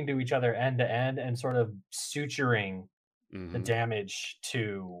connecting to each other end to end and sort of suturing the Mhm. damage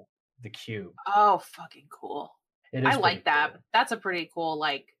to the cube. Oh, fucking cool. It is I pretty like that. cool. That's a pretty cool,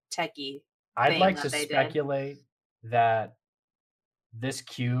 like, techie. I'd thing like that to they did. speculate that this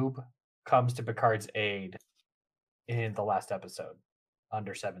cube comes to Picard's aid in the last episode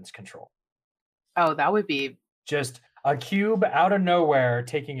under Seven's control. Oh, that would be Just a cube out of nowhere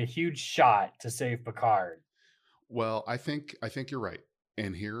taking a huge shot to save Picard. Well, I think you're right,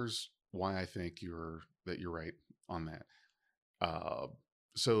 and here's why I think you're right on that.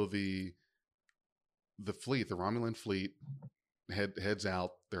 So the fleet, the Romulan fleet, heads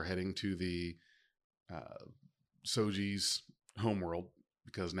out. They're heading to the Soji's homeworld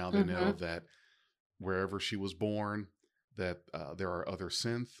because now they know that wherever she was born, that there are other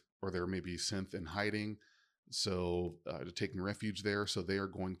synth, or there may be synth in hiding. So to taking refuge there. So they are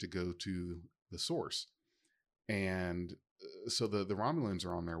going to go to the source. And so the Romulans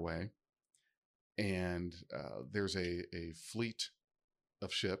are on their way, and there's a fleet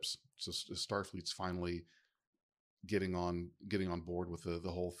of ships. So Starfleet's finally getting on board with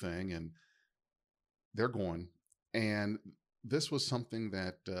the whole thing, and they're going. And this was something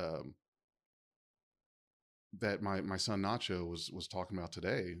that that my son Nacho was talking about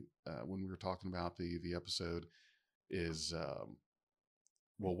today when we were talking about the episode. Is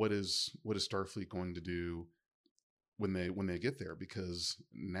well, what is Starfleet going to do when they get there? Because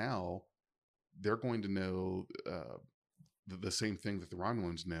now they're going to know the same thing that the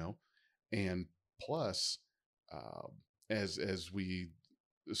Romulans know, and plus, as we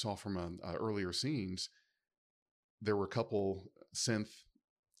saw from earlier scenes, there were a couple synth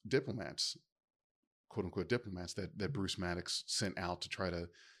diplomats, quote unquote diplomats, that Bruce Maddox sent out to try to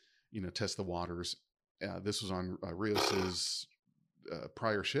test the waters. This was on Rios's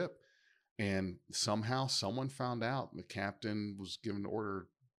prior ship. And somehow someone found out. The captain was given the order,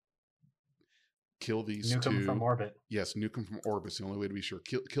 kill these Nuke two. them from orbit. Yes, nuke them from orbit. It's the only way to be sure.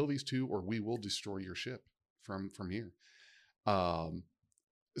 Kill these two, or we will destroy your ship from here.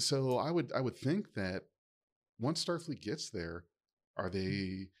 So I would think that once Starfleet gets there, are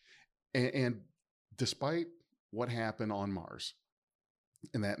they? And despite what happened on Mars,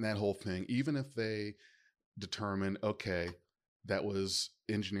 and that whole thing, even if they determine, okay, that was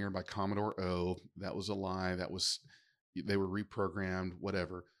engineered by Commodore O, that was a lie, they were reprogrammed,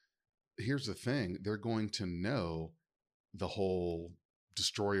 whatever. Here's the thing, they're going to know the whole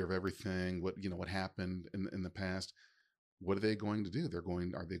destroyer of everything, what happened in the past. What are they going to do?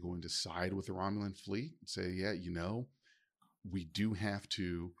 Are they going to side with the Romulan fleet and say, yeah, we do have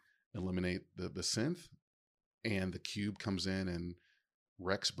to eliminate the synth, and the cube comes in and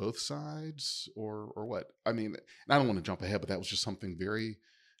wrecks both sides, or what? I mean, and I don't want to jump ahead, but that was just something very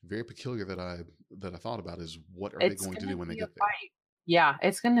very peculiar that I thought about is what are they It's going to gonna do when they be a get there? fight. Yeah,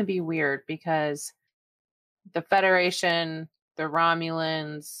 it's going to be weird because the Federation, the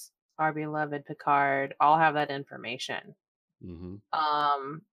Romulans, our beloved Picard, all have that information.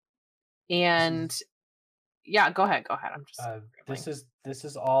 Mm-hmm. And yeah, go ahead. I'm just this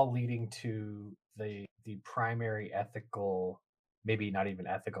is all leading to the primary ethical, maybe not even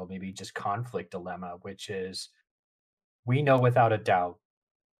ethical, maybe just conflict dilemma, which is we know without a doubt,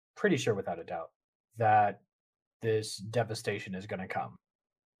 pretty sure without a doubt, that this devastation is going to come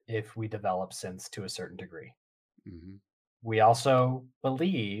if we develop synths to a certain degree. Mm-hmm. We also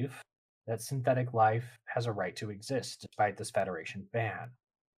believe that synthetic life has a right to exist despite this Federation ban.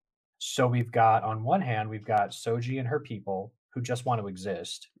 So we've got, on one hand, we've got Soji and her people who just want to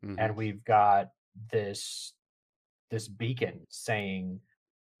exist, Mm-hmm. and we've got this beacon saying,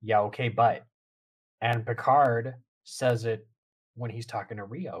 "Yeah, okay, but." And Picard says it when he's talking to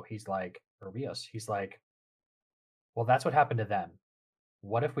Rio. He's like, or Rios, he's like, "Well, that's what happened to them.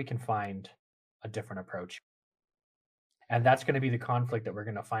 What if we can find a different approach?" And that's going to be the conflict that we're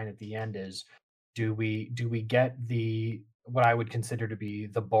going to find at the end is, do we get the, what I would consider to be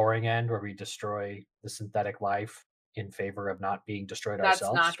the boring end where we destroy the synthetic life in favor of not being destroyed That's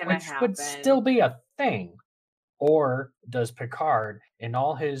ourselves, not gonna which would still be a thing? Or does Picard, in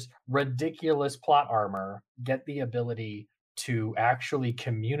all his ridiculous plot armor, get the ability to actually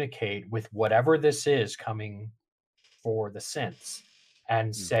communicate with whatever this is coming for the synths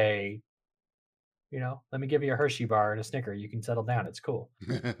and say, let me give you a Hershey bar and a Snicker. You can settle down. It's cool.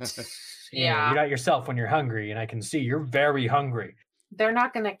 Yeah. You're not yourself when you're hungry, and I can see you're very hungry. They're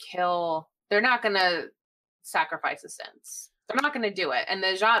not going to sacrifice the synths. They're not going to do it. And the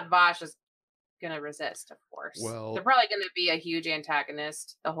Zhat Vash is going to resist, of course. Well, they're probably going to be a huge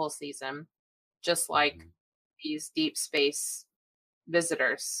antagonist the whole season, just like these deep space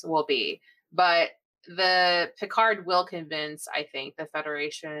visitors will be. But the Picard will convince, I think, the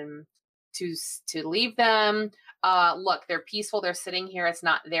Federation to leave them. Look, they're peaceful. They're sitting here. It's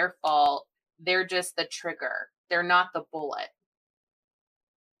not their fault. They're just the trigger. They're not the bullet.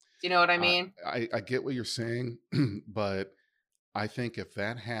 Do you know what I mean? I get what you're saying, but I think if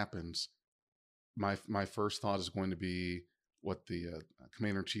that happens, my first thought is going to be what the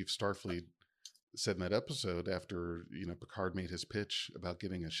Commander-in-Chief Starfleet said in that episode after Picard made his pitch about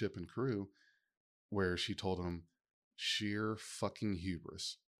getting a ship and crew, where she told him sheer fucking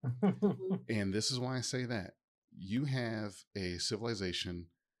hubris. And this is why I say that. You have a civilization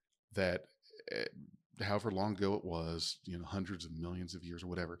that, however long ago it was, hundreds of millions of years or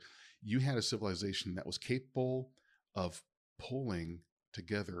whatever, you had a civilization that was capable of pulling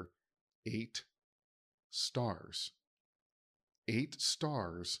together 8 stars,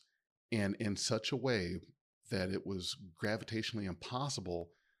 and in such a way that it was gravitationally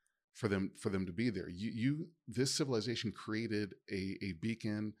impossible for them to be there. This civilization created a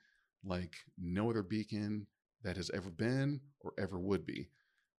beacon like no other beacon that has ever been or ever would be.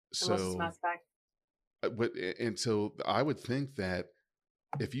 So, and so I would think that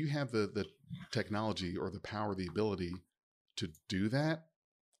if you have the technology or the power, the ability to do that,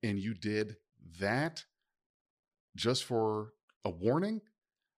 and you did that just for a warning,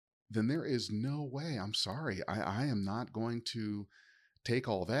 then there is no way. I'm sorry. I am not going to take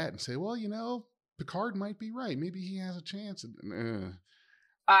all that and say, well, Picard might be right. Maybe he has a chance.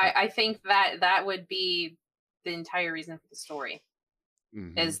 I think that would be the entire reason for the story.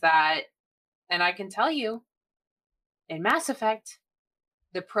 Mm-hmm. Is that, and I can tell you, in Mass Effect,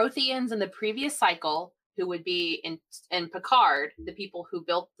 the Protheans in the previous cycle, who would be in Picard, the people who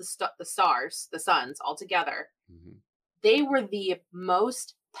built the stars, the suns all together, mm-hmm. they were the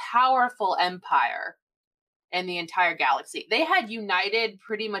most powerful empire in the entire galaxy. They had united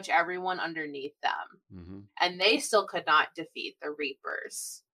pretty much everyone underneath them, mm-hmm. and they still could not defeat the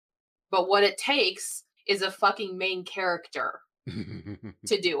Reapers. But what it takes is a fucking main character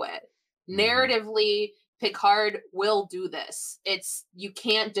to do it. Mm-hmm. Narratively, Picard will do this. You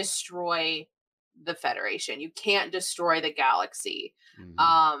can't destroy the Federation. You can't destroy the galaxy.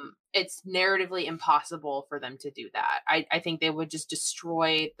 Mm-hmm. It's narratively impossible for them to do that. I think they would just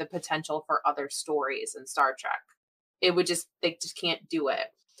destroy the potential for other stories in Star Trek. They just can't do it.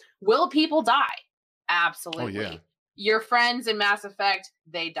 Will people die? Absolutely. Oh, yeah. Your friends in Mass Effect,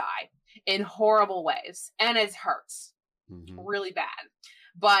 they die in horrible ways, and it hurts really bad.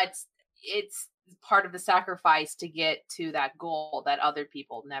 But it's part of the sacrifice to get to that goal that other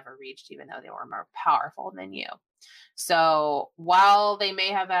people never reached, even though they were more powerful than you. So while they may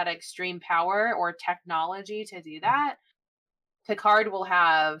have that extreme power or technology to do that, Picard will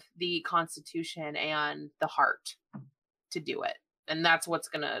have the constitution and the heart to do it and that's what's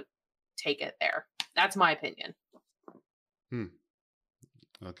gonna take it there. That's my opinion.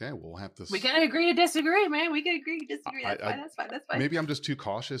 Okay, we'll have to. We can agree to disagree, man. We can agree to disagree. That's fine. That's fine. That's fine. Maybe I'm just too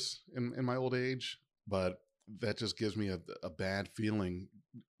cautious in my old age, but that just gives me a bad feeling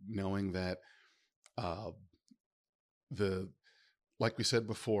knowing that like we said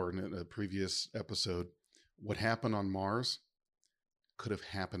before in a previous episode, what happened on Mars could have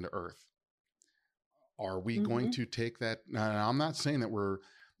happened to Earth. Are we going to take that? Now, I'm not saying that we're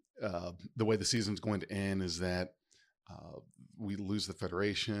the way the season's going to end is that we lose the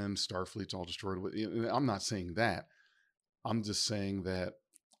Federation, Starfleet's all destroyed. I'm not saying that. I'm just saying that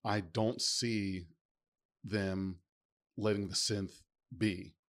I don't see them letting the synth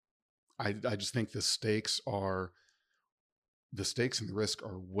be. I just think the stakes and the risk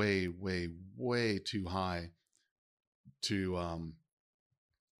are way, way, way too high to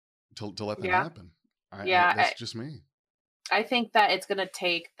let that happen. That's just me. I think that it's going to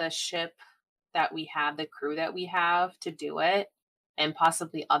take the ship that we have, the crew that we have to do it, and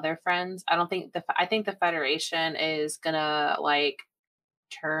possibly other friends. I think the Federation is going to like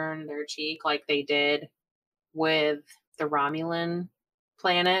turn their cheek like they did with the Romulan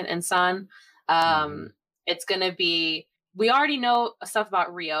planet and sun. It's going to be, we already know stuff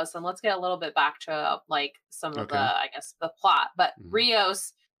about Rios, and let's get a little bit back to like some of the plot, but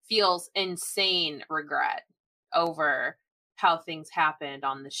Rios feels insane regret over how things happened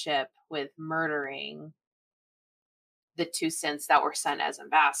on the ship with murdering the 2 synths that were sent as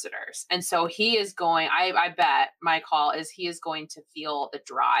ambassadors. And so he is going, I bet my call is he is going to feel the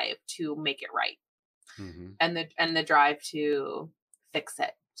drive to make it right. And the drive to fix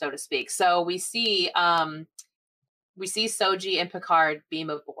it, so to speak. So we see Soji and Picard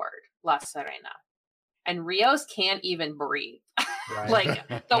beam aboard La Sirena, and Rios can't even breathe. Right. Like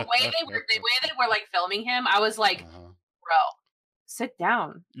the way they were like filming him, I was like, bro, sit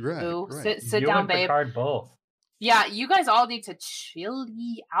down. Boo. Sit down, babe. Picard both. Yeah, you guys all need to chill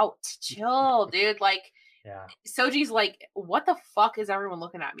out. Chill, dude. Like, Soji's like, what the fuck is everyone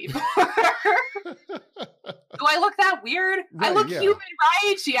looking at me for? Do I look that weird? Right, I look human,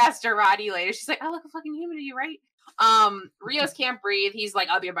 right? She asked her Roddy later. She's like, I look fucking human to you, right? Rios can't breathe. He's like,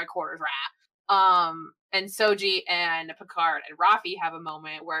 I'll be in my quarters, rat. And Soji and Picard and Rafi have a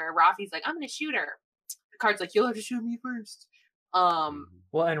moment where Rafi's like, I'm gonna shoot her. Picard's like, you'll have to shoot me first.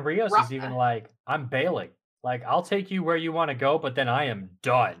 Well, and Rios is even like, I'm bailing. Like, I'll take you where you want to go, but then I am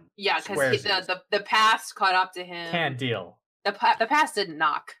done. Yeah, because the past caught up to him. Can't deal. The past didn't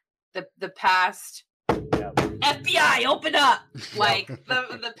knock. The past. FBI, open up! Like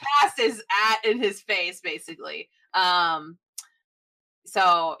the past is in his face, basically.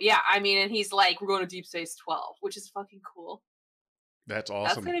 So yeah, I mean, and he's like, we're going to Deep Space 12, which is fucking cool. That's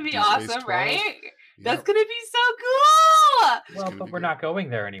awesome. That's gonna be awesome, right? Yep. That's gonna be so cool. Well, but we're not going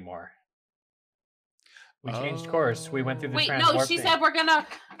there anymore. We changed course. We went through the transwarp no, she thing. said we're gonna.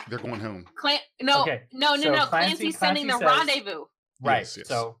 They're going home. No. Clancy's sending the rendezvous. Right. Yes.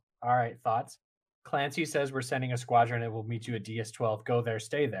 So, all right, thoughts. Clancy says we're sending a squadron and we'll meet you at DS-12. Go there,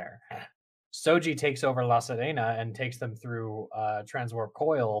 stay there. Soji takes over La Sirena and takes them through transwarp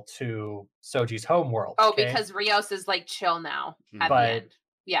coil to Soji's homeworld. Oh, because Rios is like chill now at the end.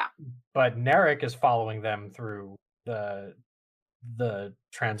 Yeah. But Narek is following them through the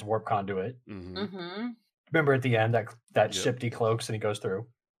transwarp conduit. Remember at the end that ship decloaks and he goes through.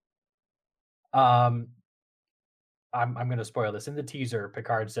 I'm going to spoil this. In the teaser,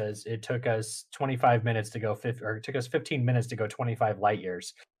 Picard says it took us 25 minutes to go it took us 15 minutes to go 25 light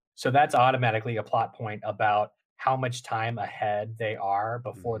years. So that's automatically a plot point about how much time ahead they are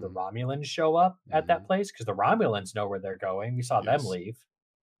before the Romulans show up at that place, because the Romulans know where they're going. We saw them leave.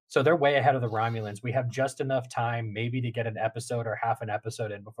 So they're way ahead of the Romulans. We have just enough time maybe to get an episode or half an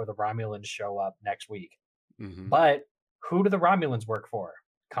episode in before the Romulans show up next week. But who do the Romulans work for?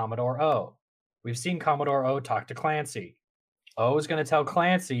 Commodore O. We've seen Commodore O talk to Clancy. O is going to tell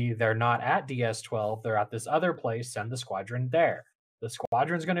Clancy they're not at DS-12. They're at this other place. Send the squadron there. The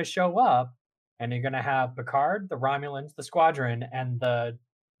squadron's going to show up, and you're going to have Picard, the Romulans, the squadron, and the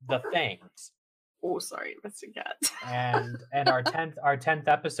things. Oh, sorry, Mr. Cat. and our 10th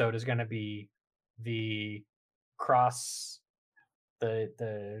episode is going to be the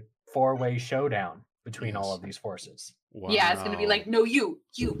four-way showdown between all of these forces. Wow. Yeah, it's going to be like, no, you.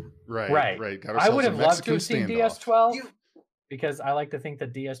 Right. I would have loved to have seen DS-12 because I like to think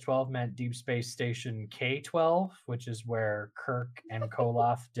that DS-12 meant Deep Space Station K-12, which is where Kirk and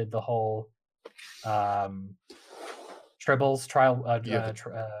Koloff did the whole Tribbles trial.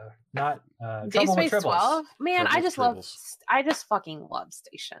 Not Deep Space Tribbles. 12. Man, Tribbles, I just fucking love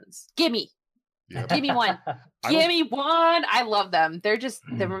stations. Gimme. Yep. Give me one. I Give don't- me one. I love them. They're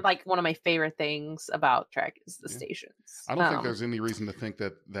like one of my favorite things about Trek is the Yeah. stations. I don't think there's any reason to think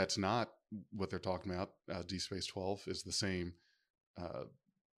that that's not what they're talking about. D Space 12 is the same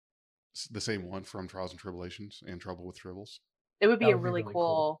one from Trials and Tribulations and Trouble with Tribbles. It would be That a would be really really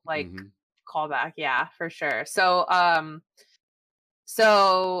cool cool. like Mhm. callback, yeah, for sure. So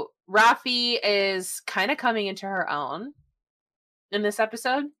Rafi is kind of coming into her own in this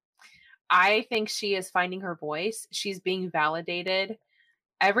episode. I think she is finding her voice. She's being validated.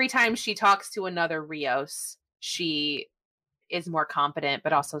 Every time she talks to another Rios, she is more confident,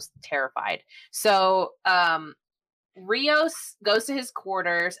 but also terrified. So Rios goes to his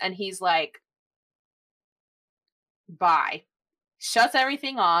quarters and he's like, bye. Shuts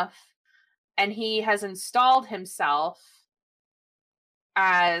everything off. And he has installed himself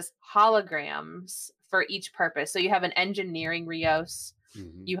as holograms for each purpose. So you have an engineering Rios,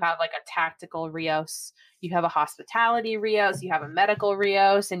 Mhm. you have like a tactical Rios, you have a hospitality Rios, you have a medical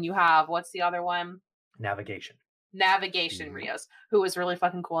Rios, and you have what's the other one? Navigation. Navigation Mhm. Rios, who was really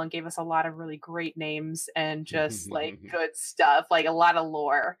fucking cool and gave us a lot of really great names and just like good stuff, like a lot of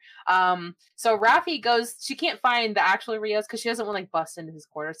lore. So Rafi goes, she can't find the actual Rios because she doesn't want to like bust into his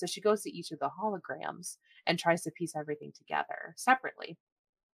quarters. So she goes to each of the holograms and tries to piece everything together separately.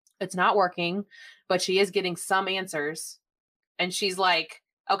 It's not working, but she is getting some answers. And she's like,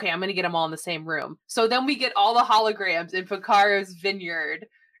 okay, I'm going to get them all in the same room. So then we get all the holograms in Picard's vineyard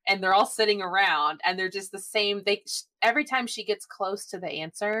and they're all sitting around and they're just the same. Every time she gets close to the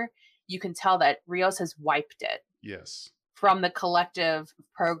answer, you can tell that Rios has wiped it Yes. from the collective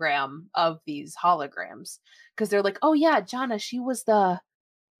program of these holograms. Because they're like, oh yeah, Jana, she was the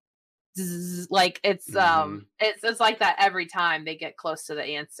like it's like that every time they get close to the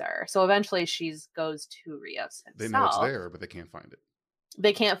answer. So eventually she goes to Rios himself. They know it's there, but they can't find it.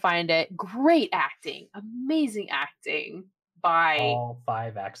 They can't find it. Great acting, amazing acting by All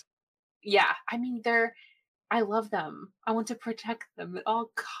 5 acts. yeah. I mean, I love them. I want to protect them at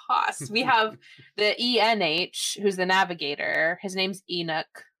all costs. We have the ENH, who's the navigator. His name's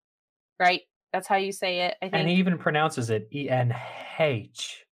Enoch, right? That's how you say it, I think. And he even pronounces it ENH.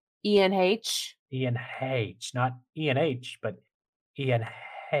 ENH. ENH, not ENH, but ENH.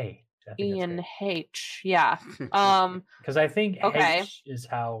 ENH. Yeah. Because I think Okay. H is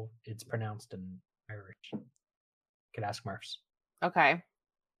how it's pronounced in Irish. Could ask Murphs. Okay.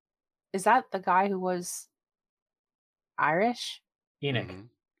 Is that the guy who was Irish? Enoch. Mhm.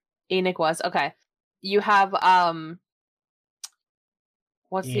 Enoch was. Okay. You have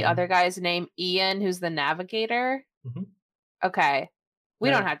what's the Ian. other guy's name? Ian, who's the navigator? Mhm. Okay. We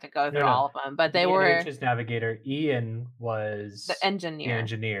No, don't have to go through no. all of them, but they ENH were is navigator. Ian was the engineer. the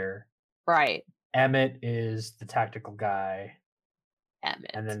engineer. Right. Emmett is the tactical guy.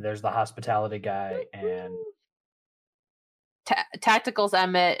 Emmett. And then there's the hospitality guy and Tactical's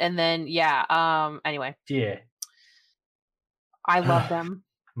Emmett, and then anyway, yeah, I love them.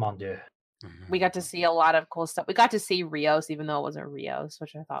 mon dieu. We got to see a lot of cool stuff. We got to see Rios, even though it wasn't Rios,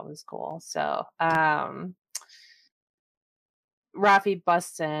 which I thought was cool. So Rafi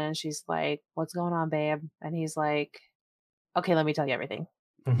busts in, she's like, what's going on, babe? And he's like, okay, let me tell you everything.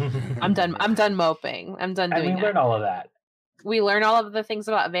 I'm done moping. I'm done doing And we that. learned all of that. We learn all of the things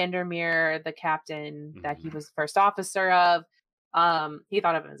about Vandermeer, the captain that he was first officer of. He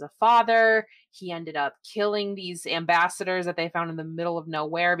thought of him as a father. He ended up killing these ambassadors that they found in the middle of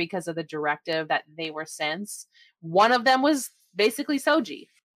nowhere because of the directive that they were sent. One of them was basically Soji.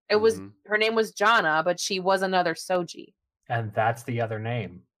 It was her name was Jana, but she was another Soji. And that's the other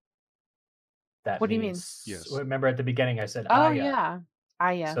name. What do you mean? Yes. Remember at the beginning I said Oh Aya. yeah.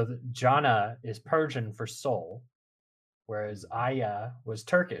 Aya. So Jana is Persian for soul, whereas Aya was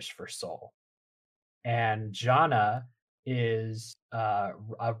Turkish for soul. And Jana is a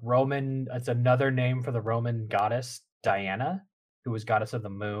Roman, it's another name for the Roman goddess Diana, who was goddess of the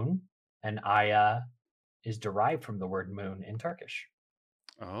moon. And Aya is derived from the word moon in Turkish.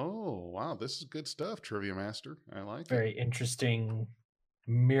 Oh, wow. This is good stuff, Trivia Master. I like Very interesting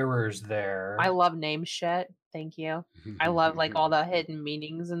mirrors there. I love name shit. Thank you. I love like all the hidden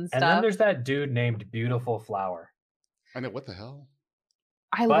meanings and stuff. And then there's that dude named Beautiful Flower. I know, what the hell?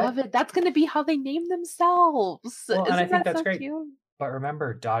 I love it. That's going to be how they name themselves. Well, and I think that's so great. Cute? But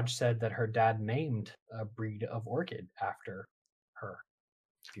remember, Dodge said that her dad named a breed of orchid after her.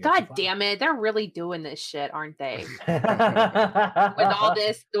 God damn it. They're really doing this shit, aren't they?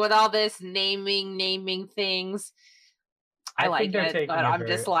 With with all this naming things. I like it, but I'm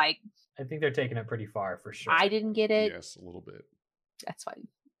just like, I think they're taking it pretty far for sure. I didn't get it. Yes, a little bit. That's fine.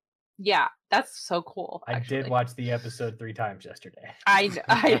 Yeah, that's so cool. I actually. did watch the episode 3 times yesterday. I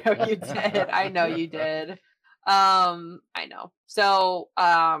know you did. I know you did. I know. So,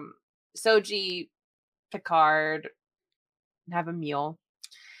 Soji, Picard have a meal.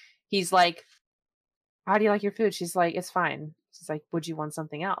 He's like, "How do you like your food?" She's like, "It's fine." She's like, "Would you want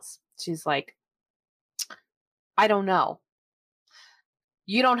something else?" She's like, "I don't know.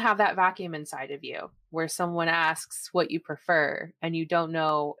 You don't have that vacuum inside of you where someone asks what you prefer and you don't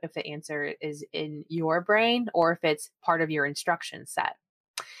know if the answer is in your brain or if it's part of your instruction set."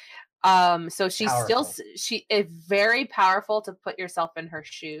 So she's still Powerful. she is very powerful to put yourself in her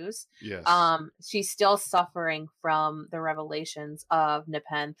shoes. Yes. She's still suffering from the revelations of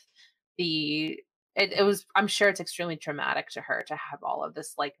Nepenthe. It was, I'm sure it's extremely traumatic to her to have all of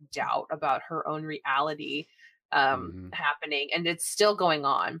this like doubt about her own reality happening, and it's still going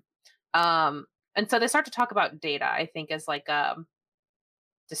on. And so they start to talk about Data, I think, as like a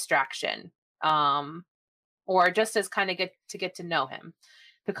distraction, or just as kind of get to know him.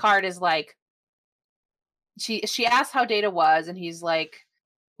 Picard is like, she asks how Data was, and he's like,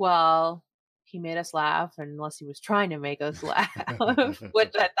 well, he made us laugh unless he was trying to make us laugh, which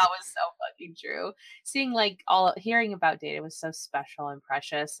I thought was so fucking true. Hearing about Data was so special and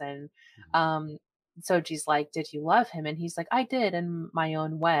precious. And Soji's like, did you love him? And he's like, I did, in my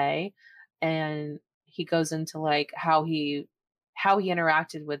own way. And he goes into like how he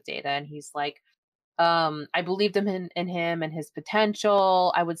interacted with Data, and he's like, I believed in him and his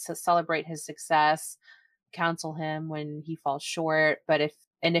potential. I would celebrate his success, counsel him when he falls short, but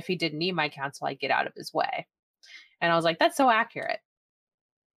if he didn't need my counsel, I'd get out of his way. And I was like, that's so accurate.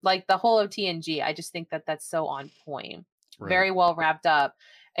 Like the whole of TNG, I just think that that's so on point. Right. Very well wrapped up.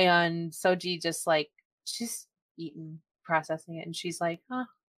 And Soji just like, she's eating, processing it, and she's like, huh,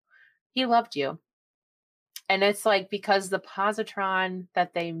 he loved you. And it's like, because the positron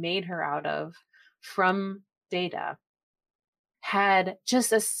that they made her out of from Data had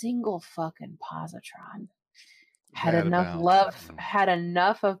just a single fucking positron, had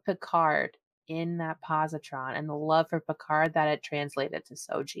enough of Picard in that positron, and the love for Picard that it translated to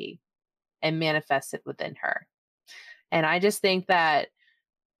Soji and manifested within her. And I just think that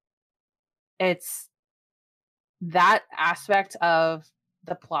it's that aspect of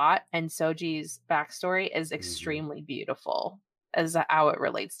the plot and Soji's backstory is extremely beautiful as how it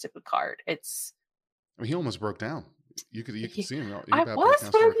relates to Picard. It's, I mean, he almost broke down. You could see him. I was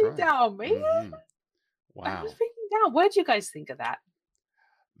breaking down, man. Wow. I was breaking down. What did you guys think of that?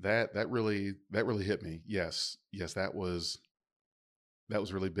 That really hit me. Yes, that was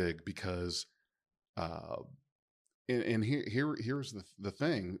really big, because and here's the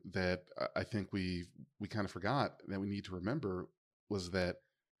thing that I think we kind of forgot that we need to remember, was that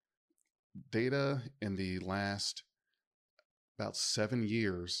Data in the last about 7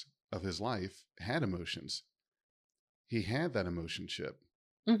 years of his life had emotions. He had that emotion chip.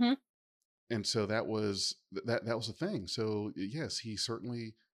 Mm-hmm. And so that was a thing. So yes, he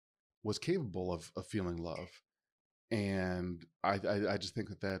certainly was capable of feeling love. And I just think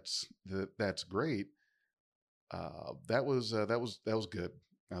that's great. That was good. That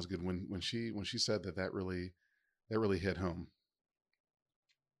was good when she said that really hit home.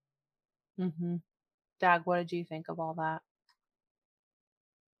 Mm-hmm. Dag, what did you think of all that?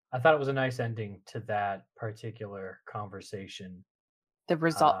 I thought it was a nice ending to that particular conversation. The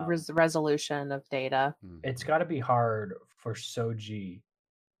resolution of Data. It's got to be hard for Soji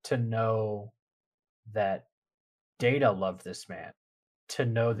to know that Data loved this man, to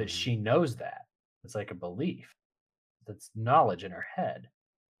know that she knows that. It's like a belief. That's knowledge in her head,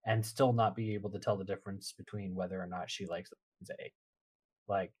 and still not be able to tell the difference between whether or not she likes it.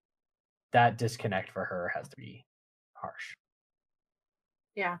 Like, that disconnect for her has to be harsh.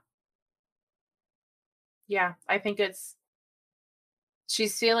 Yeah. Yeah, I think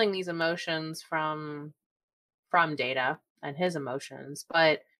she's feeling these emotions from Data and his emotions,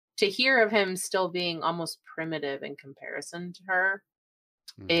 but to hear of him still being almost primitive in comparison to her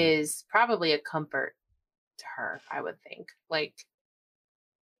is probably a comfort to her, I would think. Like,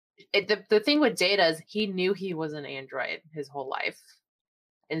 the thing with Data is he knew he was an android his whole life.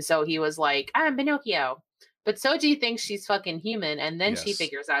 And so he was like, I'm Pinocchio. But Soji thinks she's fucking human, and then she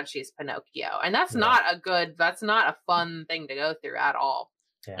figures out she's Pinocchio. And that's not a fun thing to go through at all.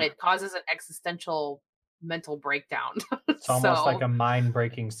 Yeah. It causes an existential mental breakdown. It's almost like a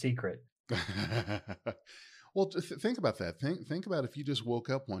mind-breaking secret. Well, think about that. Think about if you just woke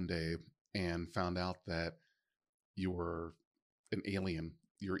up one day and found out that you were an alien,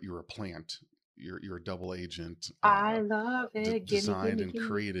 you're a plant, you're a double agent. I love it. Designed and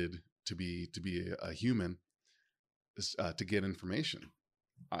created to be a human, to get information.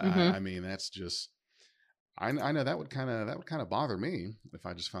 I mean, that's just. I know that would kind of bother me if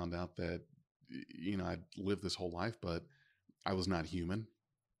I just found out that I'd lived this whole life, but I was not human,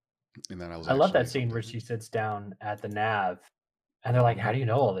 and that I was. I love that actually scene where something. she sits down at the nav and they're like, "How do you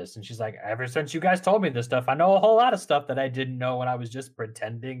know all this?" And she's like, "Ever since you guys told me this stuff, I know a whole lot of stuff that I didn't know when I was just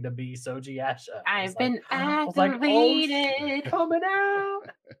pretending to be Soji Asha." I've been I was like, "Oh, activated. coming out."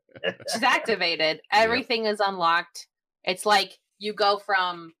 She's activated. Everything is unlocked. It's like you go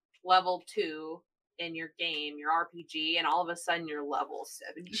from level 2 in your game, your RPG, and all of a sudden you're level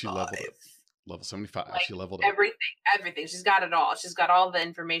 75. She leveled it. Level 75. Like, she leveled up. Everything. She's got it all. She's got all the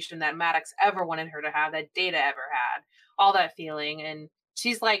information that Maddox ever wanted her to have, that Data ever had, all that feeling. And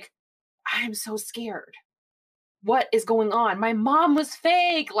she's like, I'm so scared. What is going on? My mom was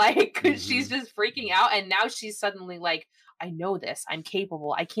fake. Like, she's just freaking out. And now she's suddenly like, I know this. I'm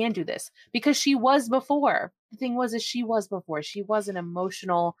capable. I can do this. Because she was before. The thing was, she was before. She was an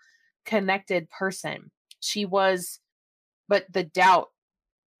emotional, connected person. She was, but the doubt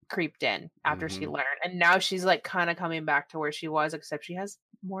creeped in after she learned, and now she's like kind of coming back to where she was, except she has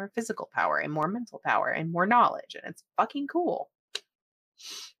more physical power and more mental power and more knowledge, and it's fucking cool.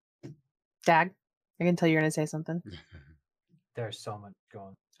 Dag, I can tell you're gonna say something. There's so much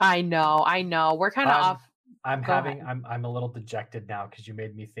going. I know. We're kind of off. I'm a little dejected now because you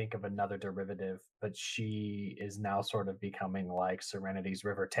made me think of another derivative, but she is now sort of becoming like Serenity's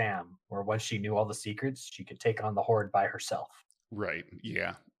River Tam, where once she knew all the secrets, she could take on the Horde by herself. Right.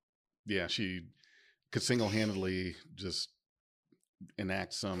 Yeah. Yeah. She could single-handedly just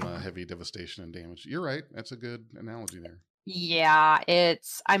enact some heavy devastation and damage. You're right. That's a good analogy there. Yeah,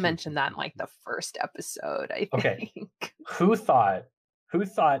 I mentioned that in like the first episode, I think. Okay. Who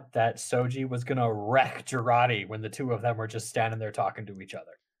thought that Soji was gonna wreck Jurati when the two of them were just standing there talking to each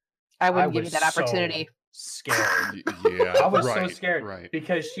other? I wouldn't give you that opportunity. So scared. Yeah. I was so scared. Right.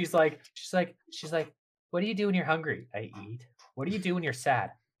 Because she's like, what do you do when you're hungry? I eat. What do you do when you're sad?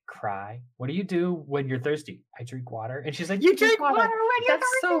 Cry. What do you do when you're thirsty? I drink water. And she's like, you drink water when you're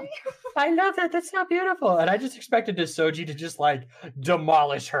thirsty. I love that. That's so beautiful. And I just expected Soji to just like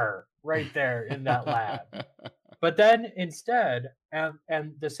demolish her right there in that lab. But then instead,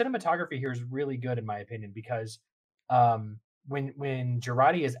 and the cinematography here is really good in my opinion, because when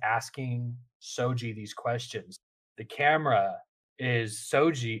Jurati is asking Soji these questions, the camera is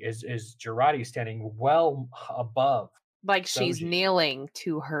Jurati standing well above. Like she's Soji. Kneeling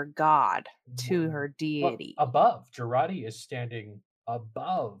to her god, to her deity. Well, above. Jurati is standing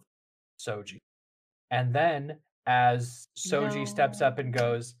above Soji. And then as Soji steps up and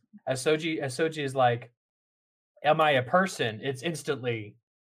goes, as Soji is like, am I a person? It's instantly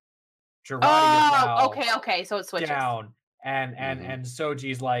Jurati is now okay. So it switches. Down. And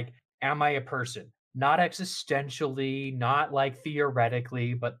Soji's like, am I a person? Not existentially, not like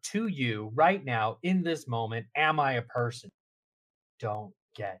theoretically, but to you right now in this moment, am I a person? Don't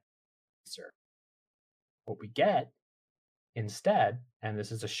get answer. What we get instead, and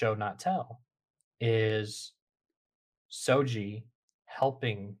this is a show not tell, is Soji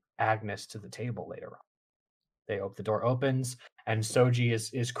helping Agnes to the table later on. The door opens and Soji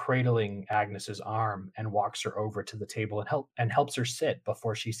is cradling Agnes's arm and walks her over to the table and helps her sit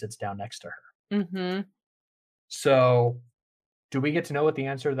before she sits down next to her. Mm-hmm. So, do we get to know what the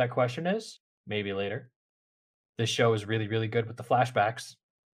answer to that question is? Maybe later. This show is really, really good with the flashbacks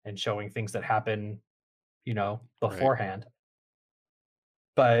and showing things that happen, beforehand. Right.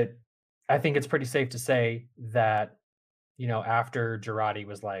 But I think it's pretty safe to say that, after Jurati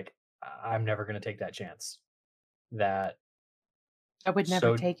was like, I'm never going to take that chance, that I would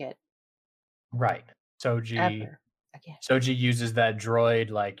never take it. Right. Soji uses that droid,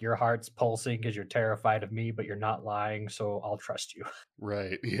 like, your heart's pulsing because you're terrified of me, but you're not lying, so I'll trust you.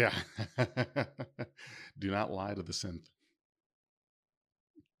 Right. Yeah. Do not lie to the synth.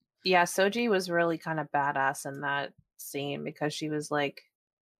 Yeah, Soji was really kind of badass in that scene because she was like,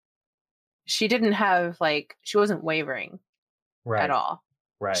 she didn't have she wasn't wavering at all.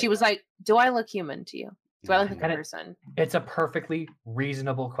 Right. She was like, do I look human to you? Do I look like a person? It's a perfectly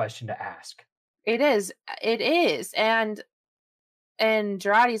reasonable question to ask. It is. And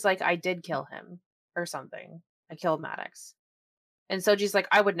Jurati's like, I did kill him or something. I killed Maddox. And Soji's like,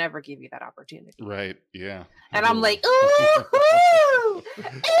 I would never give you that opportunity. Right. Yeah. And I'm like, ooh,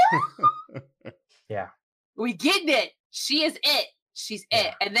 yeah. We getting it. She is it. She's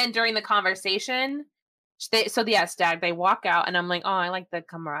it. And then during the conversation, Dad, they walk out and I'm like, oh, I like the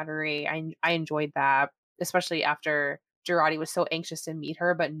camaraderie. I enjoyed that, especially after Jurati was so anxious to meet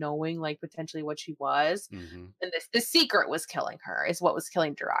her, but knowing potentially what she was. Mm-hmm. And the secret was killing her, is what was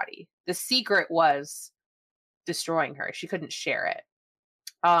killing Jurati. The secret was destroying her. She couldn't share it.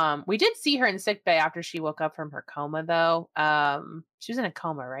 We did see her in sickbay after she woke up from her coma, though. She was in a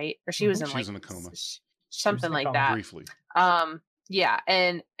coma, right? Or she was in She was in a coma. Something like that. Briefly. Yeah,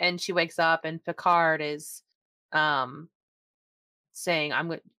 and she wakes up, and Picard is saying,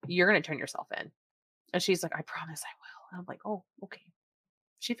 you're gonna turn yourself in. And she's like, I promise I will. And I'm like, oh, okay.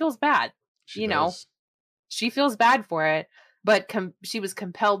 She feels bad. She does. She feels bad for it, but she was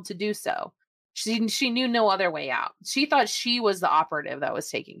compelled to do so. She knew no other way out. She thought she was the operative that was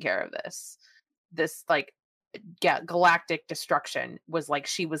taking care of this. This like galactic destruction was like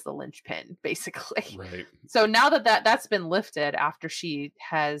she was the linchpin, basically. Right. So now that's been lifted after she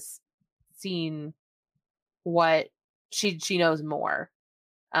has seen what she knows more.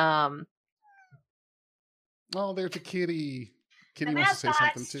 Oh, there's a kitty. Kitty wants to say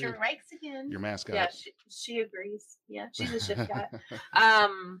something too. Strikes again. Your mascot. Yeah, she agrees. Yeah, she's a ship cat.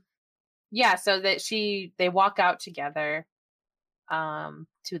 Yeah, so that they walk out together to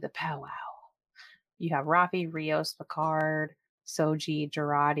the powwow. You have Raffi, Rios, Picard, Soji,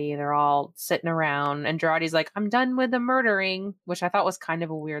 Jurati. They're all sitting around, and Jurati's like, "I'm done with the murdering," which I thought was kind of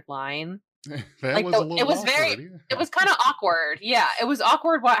a weird line. It was it was kind of awkward. Yeah, it was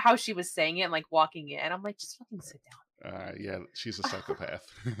awkward how she was saying it and like walking in. I'm like, just fucking sit down. Yeah, she's a psychopath.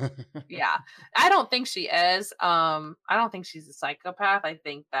 Yeah, I don't think she is. I don't think she's a psychopath. I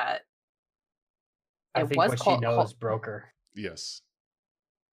think that she knows broke her. Yes.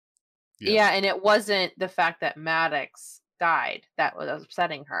 Yeah, and it wasn't the fact that Maddox died that was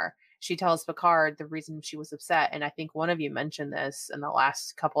upsetting her. She tells Picard the reason she was upset, and I think one of you mentioned this in the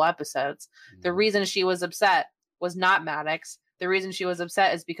last couple episodes. Mm-hmm. The reason she was upset was not Maddox. The reason she was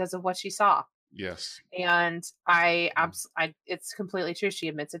upset is because of what she saw. Yes. And it's completely true. She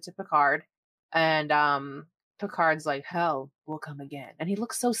admits it to Picard, and Picard's like, hell will come again. And he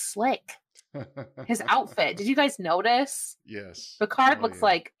looks so slick. His outfit. Did you guys notice? Yes. Picard looks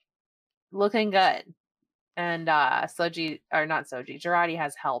like looking good. And Jurati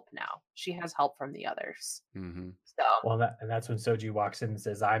has help now. She has help from the others. Mm-hmm. So that's when Soji walks in and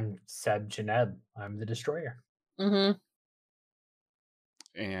says, I'm Seb Cheneb. I'm the destroyer. Mm-hmm.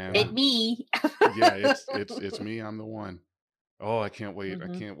 And it's me. Yeah, it's me. I'm the one. Oh, I can't wait.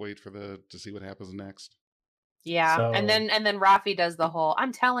 Mm-hmm. I can't wait to see what happens next. Yeah. So, and then Raffi does the whole,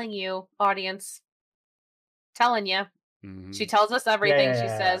 I'm telling you, audience. Telling you. Mm-hmm. She tells us everything. Yeah. She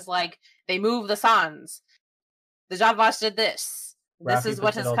says, like, they move the suns. The Jadvash did this. Raffi, this is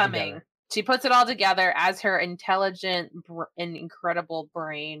what is coming. Together. She puts it all together as her intelligent and incredible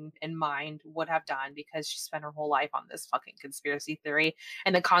brain and mind would have done, because she spent her whole life on this fucking conspiracy theory.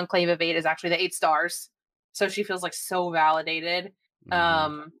 And the Conclave of 8 is actually the 8 stars. So she feels like so validated.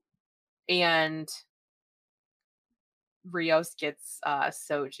 Mm-hmm. And Rios gets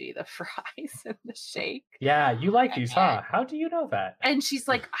Soji the fries and the shake. Yeah, you like these, huh? How do you know that? And she's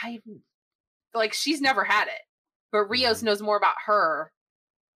like, she's never had it. But Rios knows more about her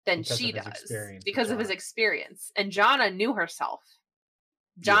than she does because of his experience. And Jana knew herself.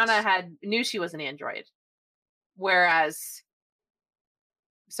 Jana knew she was an android, whereas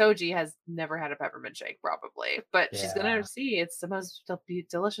Soji has never had a peppermint shake, probably. But she's gonna see it's the most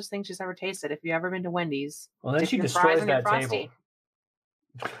delicious thing she's ever tasted. If you've ever been to Wendy's, well, then she destroys that table.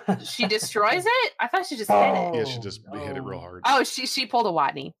 She destroys it? I thought she just hit it. Yeah, she just hit it real hard. Oh, she pulled a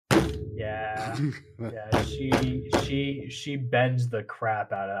Watney. Yeah, yeah. She bends the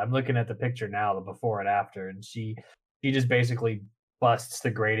crap out of it. I'm looking at the picture now, the before and after, and she just basically busts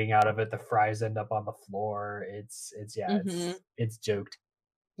the grating out of it. The fries end up on the floor. It's joked.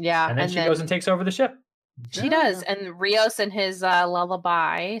 Yeah, and then she goes and takes over the ship. She does, and Rios and his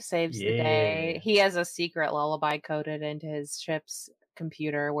lullaby saves the day. He has a secret lullaby coded into his ship's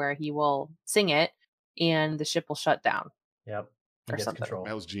computer where he will sing it, and the ship will shut down. Yep. Or something. Control.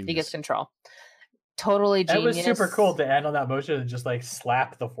 That was genius. He gets control. Totally genius. It was super cool to end on that motion and just like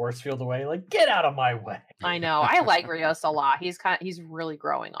slap the force field away. Like, get out of my way. I know. I like Rios a lot. He's really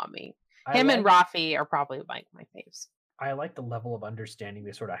growing on me. And Raffi are probably my faves. I like the level of understanding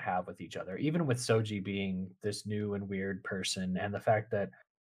they sort of have with each other, even with Soji being this new and weird person, and the fact that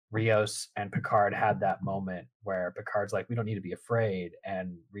Rios and Picard had that moment where Picard's like, we don't need to be afraid,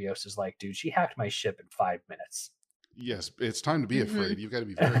 and Rios is like, dude, she hacked my ship in 5 minutes. Yes, it's time to be afraid. You've got to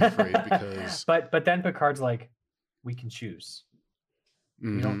be very afraid because... But then Picard's like, we can choose.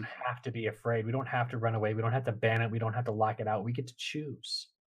 Mm-hmm. We don't have to be afraid. We don't have to run away. We don't have to ban it. We don't have to lock it out. We get to choose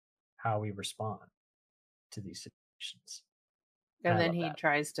how we respond to these situations. And then he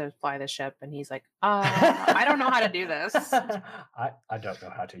tries to fly the ship, and he's like, I don't know how to do this. I don't know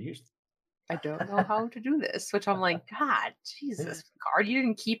how to use this. I don't know how to do this. Which I'm like, God, Jesus, Picard, you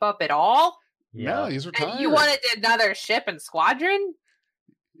didn't keep up at all? Yeah, he's retired. And you wanted another ship and squadron?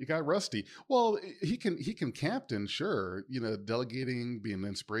 You got rusty. Well, he can captain, sure. Delegating, being an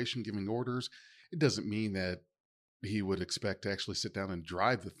inspiration, giving orders. It doesn't mean that he would expect to actually sit down and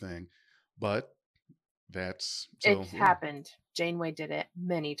drive the thing, but it happened. Janeway did it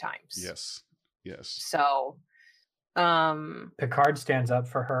many times. Yes. So, Picard stands up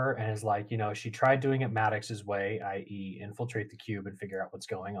for her and is like, she tried doing it Maddox's way, i.e., infiltrate the cube and figure out what's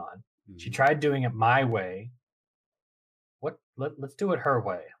going on. Mm-hmm. She tried doing it my way. Let's do it her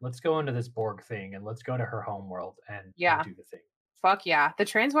way. Let's go into this Borg thing and let's go to her homeworld and do the thing. Fuck yeah. The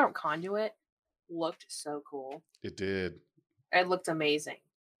transwarp conduit looked so cool. It did. It looked amazing.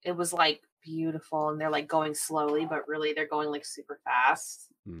 It was like beautiful, and they're like going slowly, but really they're going like super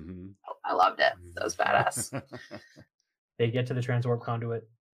fast. Mm-hmm. I loved it. That was badass. They get to the transwarp conduit.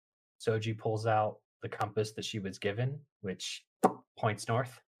 Soji pulls out the compass that she was given, which points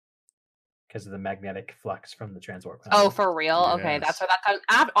north because of the magnetic flux from the transwarp conduit. Oh, for real? Yes. Okay, that's where that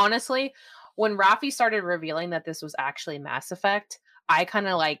comes. Honestly, when Rafi started revealing that this was actually Mass Effect, I kind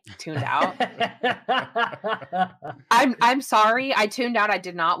of like tuned out. I'm sorry. I tuned out. I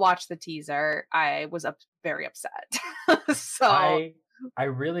did not watch the teaser. I was very upset. So I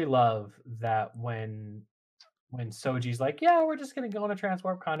really love that when Soji's like, yeah, we're just gonna go in a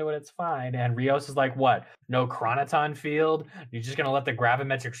transwarp conduit, it's fine. And Rios is like, what? No chronoton field? You're just gonna let the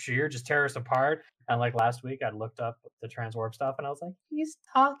gravimetric shear just tear us apart? And like last week, I looked up the transwarp stuff, and I was like, he's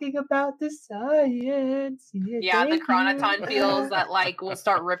talking about the science. Yeah, the chronoton fields that like will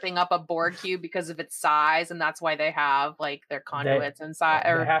start ripping up a Borg cube because of its size, and that's why they have like their conduits inside.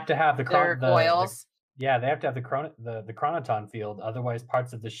 Or they have to have the coils. They have to have the chronoton field, otherwise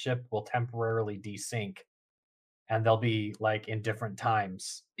parts of the ship will temporarily desync. And they'll be like in different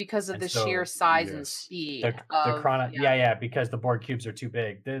times because of the sheer size and speed. Because the Borg cubes are too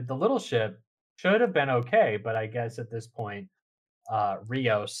big. The little ship should have been okay, but I guess at this point,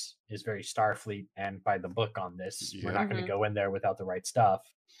 Rios is very Starfleet and by the book on this. Yeah. We're not going to go in there without the right stuff.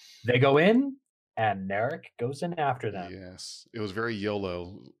 They go in, and Narek goes in after them. Yes, it was very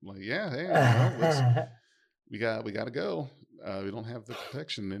YOLO. Like, we got to go. We don't have the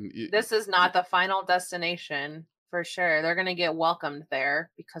protection, and this is not the final destination. For sure. They're going to get welcomed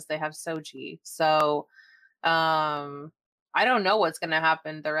there because they have Soji. So, I don't know what's going to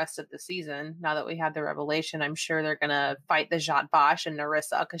happen the rest of the season. Now that we had the revelation, I'm sure they're going to fight the Zhat Vash and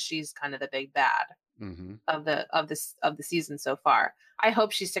Narissa because she's kind of the big bad of the season so far. I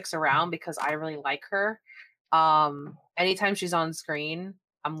hope she sticks around because I really like her. Anytime she's on screen,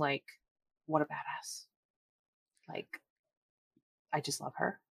 I'm like, what a badass. Like, I just love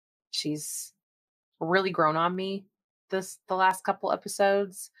her. She's really grown on me the last couple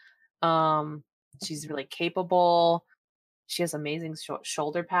episodes. She's really capable. She has amazing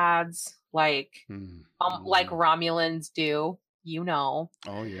shoulder pads, like Romulans do. Oh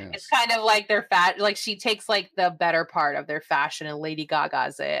yeah. It's kind of like their like she takes like the better part of their fashion, and Lady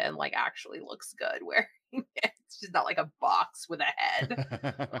Gaga's it, and like actually looks good wearing it. She's not like a box with a head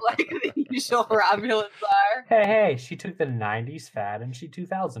like the usual Romulans are. Hey, she took the 90s fad and she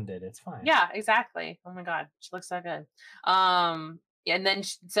 2000'd it. It's fine. Yeah, exactly. Oh my god, she looks so good. And then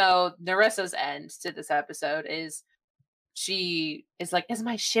so Narissa's end to this episode is she is like, is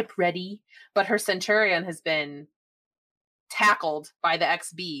my ship ready? But her Centurion has been tackled by the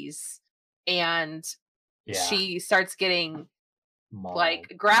XBs, and she starts getting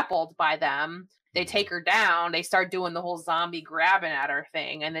like grappled by them. They take her down. They start doing the whole zombie grabbing at her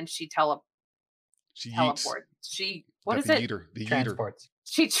thing, and then she teleports. What is it? The transports.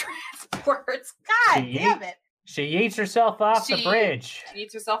 She transports. God damn it! She eats herself off the bridge. She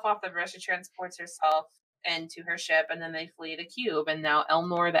eats herself off the bridge. She transports herself into her ship, and then they flee the cube. And now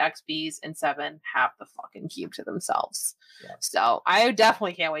Elnor, the XBs, and Seven have the fucking cube to themselves. Yeah. So I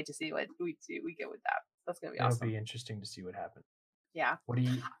definitely can't wait to see what we get with that. That's gonna be awesome. It'll be interesting to see what happens. Yeah. What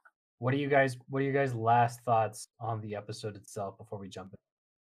are you guys' last thoughts on the episode itself before we jump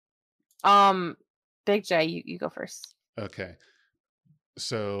in? Big J, you go first. Okay.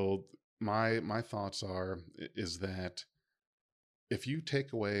 So my thoughts is that if you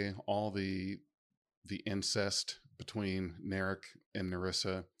take away all the incest between Narek and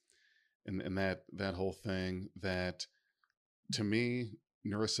Narissa and that whole thing, that to me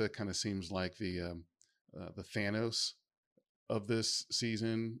Narissa kind of seems like the Thanos of this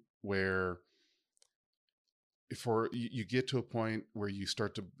season, where you get to a point where you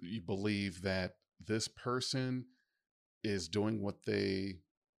believe that this person is doing what they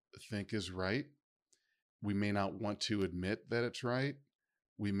think is right. We may not want to admit that it's right.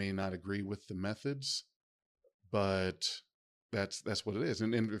 We may not agree with the methods, but that's what it is.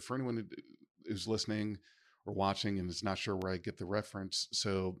 And for anyone who's listening or watching and is not sure where I get the reference.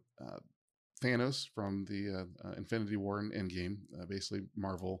 So Thanos from the Infinity War and Endgame, basically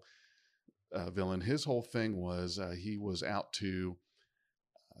Marvel villain, his whole thing was he was out to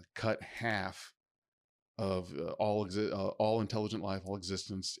cut half of all intelligent life, all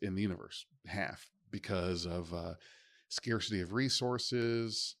existence in the universe, half, because of scarcity of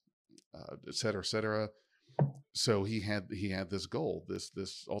resources, et cetera, et cetera. So he had this goal,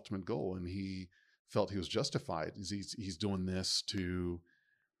 this ultimate goal, and he felt he was justified. He's doing this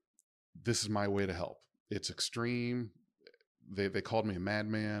this is my way to help. It's extreme. They called me a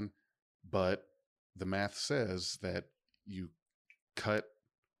madman, but the math says that you cut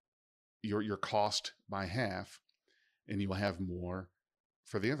your cost by half and you will have more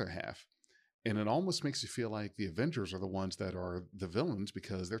for the other half. And it almost makes you feel like the Avengers are the ones that are the villains,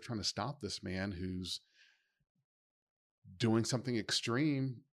 because they're trying to stop this man who's doing something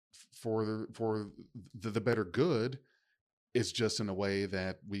extreme for the better good. It's just in a way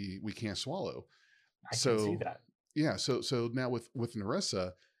that we can't swallow. I can see that. Yeah. So now with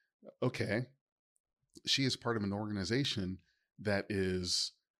Narissa, okay, she is part of an organization that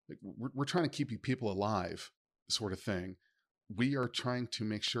is, we're trying to keep you people alive, sort of thing. We are trying to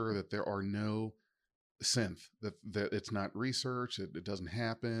make sure that there are no synth, that it's not research, it doesn't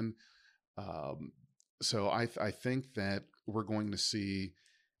happen. So I think that we're going to see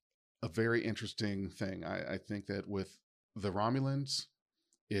a very interesting thing. I think that with the Romulans,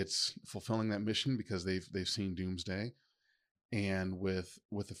 it's fulfilling that mission because they've seen Doomsday, and with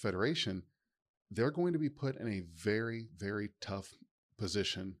the Federation, they're going to be put in a very, very tough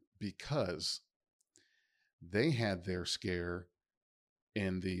position because they had their scare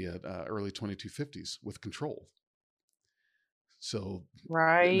in the early 2250s with Control. So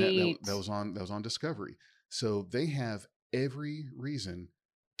right, that was on Discovery. So they have every reason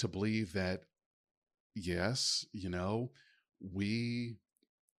to believe that, yes, we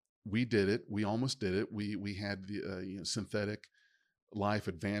did it. We almost did it. We had the synthetic life,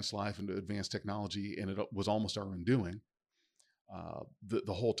 advanced and advanced technology, and it was almost our undoing.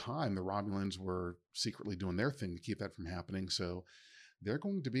 The whole time, the Romulans were secretly doing their thing to keep that from happening. So they're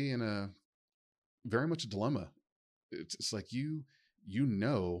going to be in a very much a dilemma. It's like you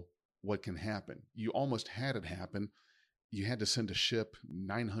know what can happen. You almost had it happen. You had to send a ship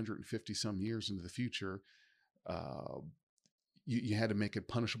 950 some years into the future. You had to make it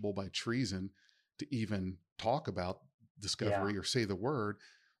punishable by treason to even talk about Discovery or say the word.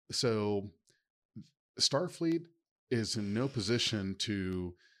 So Starfleet is in no position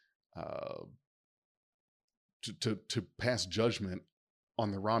to pass judgment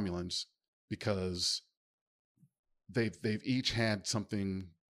on the Romulans, because they've each had something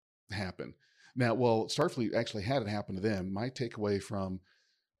happen. Now, well, Starfleet actually had it happen to them. My takeaway from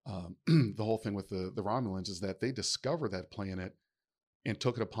the whole thing with the Romulans is that they discovered that planet and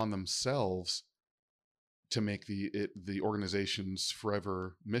took it upon themselves to make the organization's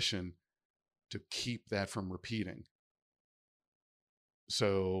forever mission to keep that from repeating.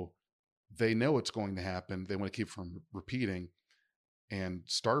 So they know it's going to happen. They want to keep it from repeating, and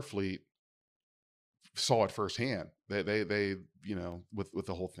Starfleet saw it firsthand. They with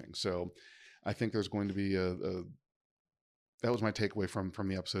the whole thing. So I think there's going to be that was my takeaway from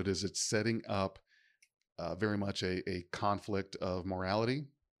the episode, is it's setting up very much a conflict of morality.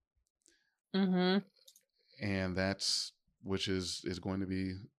 Mm-hmm. And that's, which is going to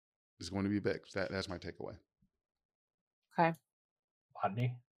be big. That's my takeaway. Okay.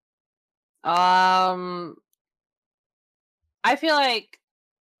 Botany? I feel like,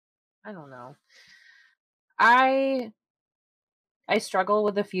 I don't know. I struggle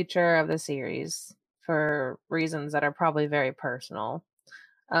with the future of the series for reasons that are probably very personal.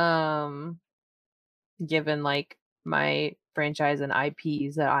 Given like my franchise and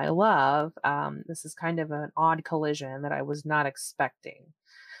IPs that I love, this is kind of an odd collision that I was not expecting.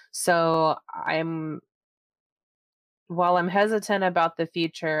 So while I'm hesitant about the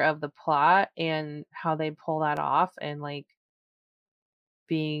future of the plot and how they pull that off, and like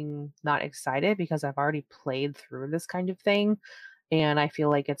being not excited because I've already played through this kind of thing and I feel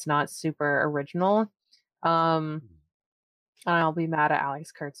like it's not super original. And I'll be mad at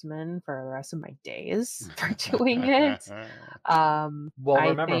Alex Kurtzman for the rest of my days for doing it. Well,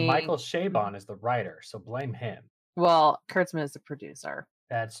 remember, Michael Chabon is the writer, so blame him. Well, Kurtzman is the producer.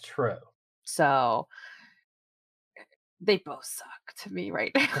 That's true. So they both suck to me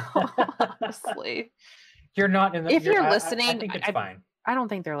right now, honestly. You're not in the... If you're listening... I think it's fine. I don't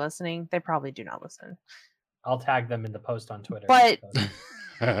think they're listening. They probably do not listen. I'll tag them in the post on Twitter. But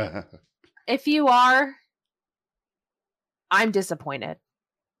if you are, I'm disappointed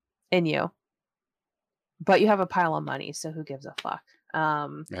in you. but you have a pile of money, so who gives a fuck?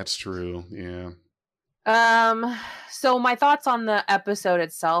 That's true. Yeah. So my thoughts on the episode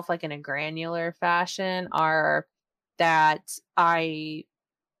itself, like in a granular fashion, are that I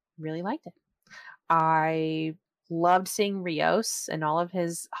really liked it. I loved seeing Rios and all of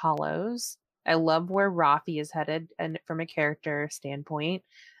his hollows. I love where Rafi is headed, and from a character standpoint,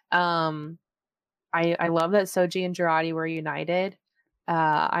 I love that Soji and Jurati were united.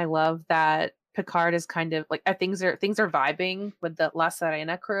 I love that Picard is kind of like things are vibing with the La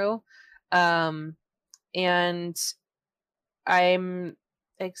Serena crew, and I'm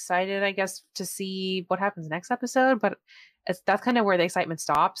excited, I guess, to see what happens next episode. But that's kind of where the excitement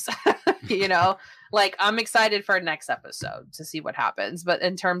stops. You know, like I'm excited for next episode to see what happens. But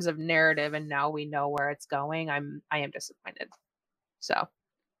in terms of narrative, and now we know where it's going, I am disappointed. So,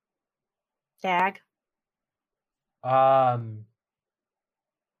 Dag. Well,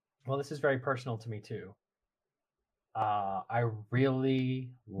 this is very personal to me too. I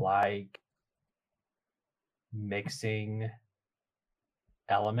really like mixing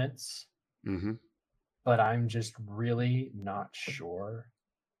elements, but I'm just really not sure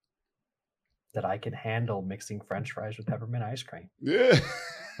that I can handle mixing French fries with peppermint ice cream. Yeah.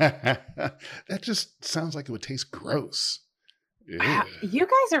 That just sounds like it would taste gross. Yeah. You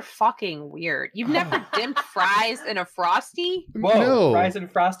guys are fucking weird. You've never dipped fries in a Frosty? Whoa, No. fries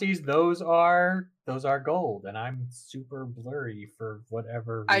and Frosties, those are gold, and I'm super blurry for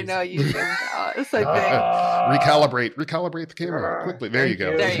whatever reason. I know you think it's like Recalibrate the camera quickly. There you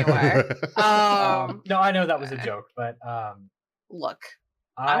go. There you are. No, I know that was a joke, but Look,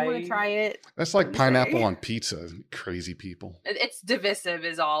 I want to try it. That's like pineapple on pizza. Crazy people. It's divisive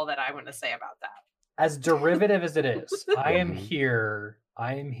is all that I want to say about that. As derivative as it is, I am here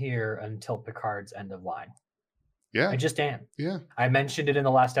until Picard's end of line. Yeah. I just am. Yeah. I mentioned it in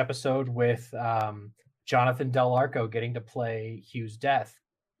the last episode with Jonathan Del Arco getting to play Hugh's death.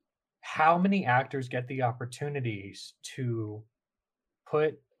 How many actors get the opportunities to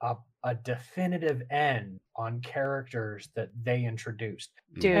put a definitive end on characters that they introduced?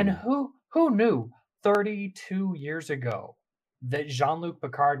 Dude. And who knew 32 years ago that Jean-Luc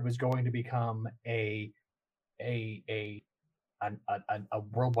Picard was going to become a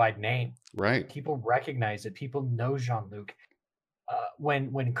worldwide name? Right. People recognize it. People know Jean-Luc.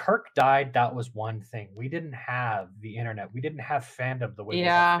 When Kirk died, that was one thing. We didn't have the internet. We didn't have fandom the way we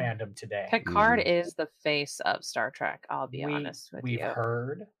have fandom today. Picard is the face of Star Trek. I'll be honest with you.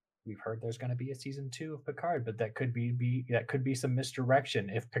 We've heard there's going to be a season 2 of Picard, but that could be some misdirection.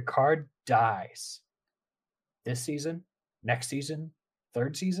 If Picard dies this season, next season,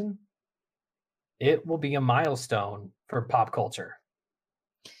 third season, it will be a milestone for pop culture.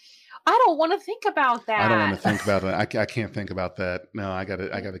 I don't want to think about that. I don't want to think about it. I can't think about that. No, I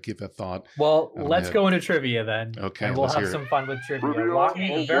gotta keep that thought. Well, let's go into trivia then. Okay, and we'll let's have hear some it. fun with trivia.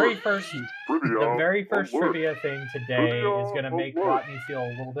 Watney, the very first trivia thing today is going to make Watney feel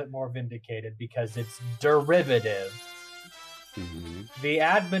a little bit more vindicated because it's derivative. The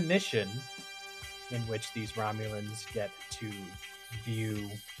admonition in which these Romulans get to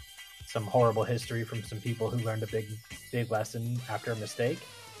view some horrible history from some people who learned a big lesson after a mistake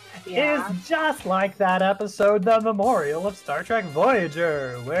is just like that episode, The Memorial of Star Trek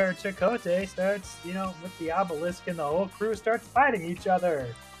Voyager, where Chakotay starts, with the obelisk and the whole crew starts fighting each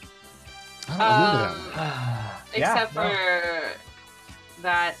other. I don't remember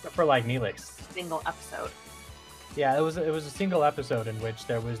that one. Except for like Neelix. Single episode. Yeah, it was a single episode in which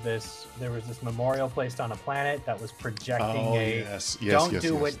there was this memorial placed on a planet that was projecting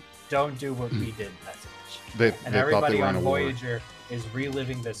don't do what we did message. They everybody thought they were on in a war. Voyager is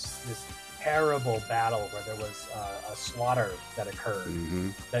reliving this terrible battle where there was a slaughter that occurred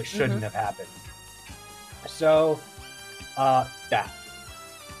that shouldn't have happened. So, that.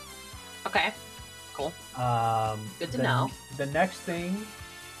 Okay, cool. Good to know. The next thing,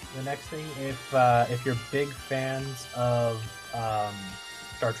 if you're big fans of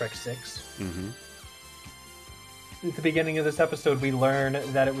Star Trek VI, at the beginning of this episode, we learn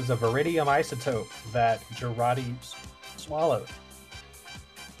that it was a Viridium isotope that Jurati swallowed.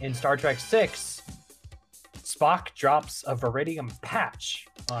 In Star Trek VI, Spock drops a Viridium patch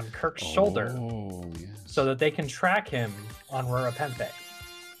on Kirk's shoulder so that they can track him on Rurapente.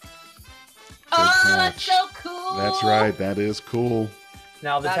 That's so cool! That's right. That is cool.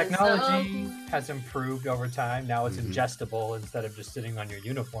 Now, the technology has improved over time. Now it's ingestible instead of just sitting on your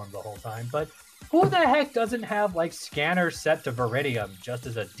uniform the whole time. But who the heck doesn't have, scanners set to Viridium just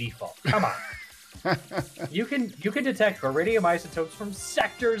as a default? Come on. You can detect Viridium isotopes from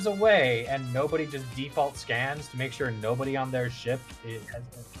sectors away, and nobody just default scans to make sure nobody on their ship has.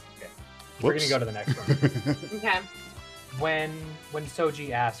 Okay. We're gonna go to the next one. Okay. When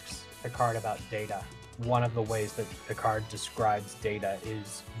Soji asks Picard about Data, one of the ways that Picard describes Data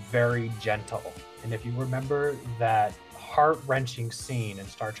is very gentle. And if you remember that heart-wrenching scene in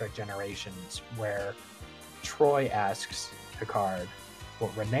Star Trek Generations where Troy asks Picard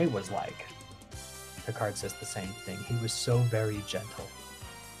what Renee was like, Picard says the same thing. He was so very gentle.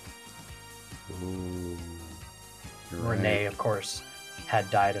 Ooh, you're Renee, right. of course, had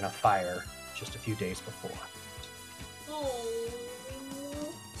died in a fire just a few days before.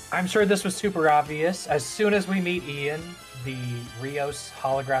 I'm sure this was super obvious. As soon as we meet Ian, the Rios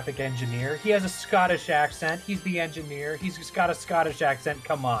holographic engineer, he has a Scottish accent. He's the engineer. He's got a Scottish accent.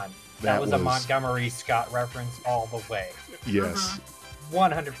 Come on. That was a Montgomery Scott reference all the way. Yes.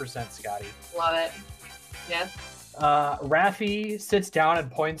 100% Scotty. Love it. Yeah. Raffi sits down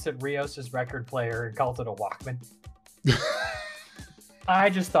and points at Rios' record player and calls it a Walkman. I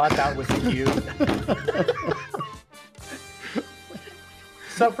just thought that was cute.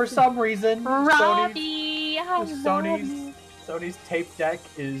 So for some reason, Sony's tape deck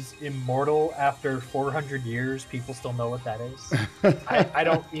is immortal after 400 years. People still know what that is. I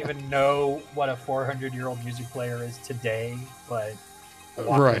don't even know what a 400-year-old music player is today, but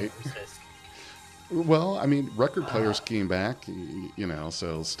Right. persists. Well, I mean, record players came back, you know,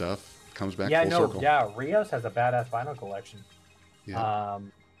 so stuff comes back Yeah, full no, circle. yeah. Rios has a badass vinyl collection. Yeah.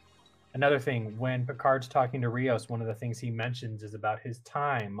 Another thing, when Picard's talking to Rios, one of the things he mentions is about his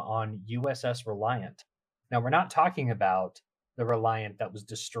time on USS Reliant. Now, we're not talking about the Reliant that was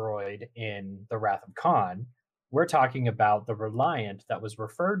destroyed in The Wrath of Khan. We're talking about the Reliant that was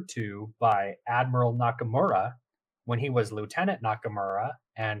referred to by Admiral Nakamura when he was Lieutenant Nakamura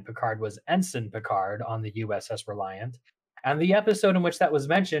and Picard was Ensign Picard on the USS Reliant. And the episode in which that was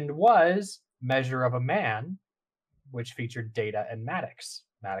mentioned was Measure of a Man, which featured Data and Maddox.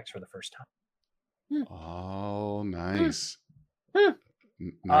 Maddox for the first time. Oh, nice. Hmm.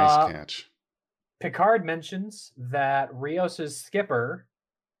 Nice catch. Picard mentions that Rios's skipper,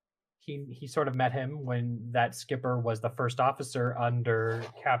 he sort of met him when that skipper was the first officer under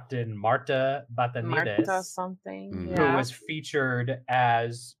Captain Marta Batanides, Marta something. Mhm. who Yeah. was featured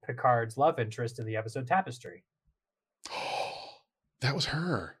as Picard's love interest in the episode Tapestry. That was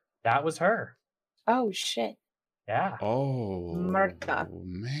her. That was her. Oh shit. Yeah. Oh, Marta.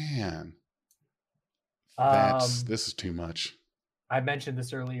 man. Um, This is too much. I mentioned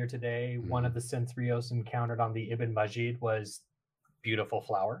this earlier today. One of the synth Rios encountered on the Ibn Majid was Beautiful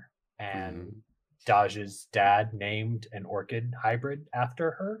Flower, and Daj's dad named an orchid hybrid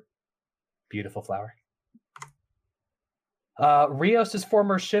after her. Beautiful Flower. Rios's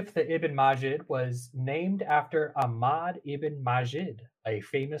former ship, the Ibn Majid, was named after Ahmad ibn Majid, a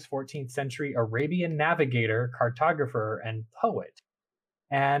famous 14th century Arabian navigator, cartographer, and poet,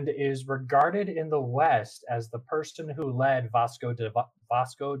 and is regarded in the West as the person who led Vasco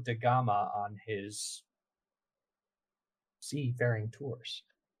da Gama on his seafaring tours.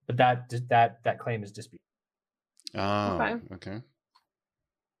 But that claim is disputed. Oh, okay.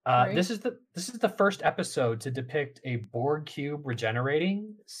 Right. This is the first episode to depict a Borg cube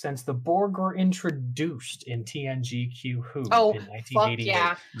regenerating since the Borg were introduced in TNG Q Who Oh, in fuck 1988.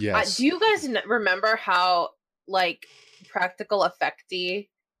 yeah. Yes. Do you guys remember how like practical effecty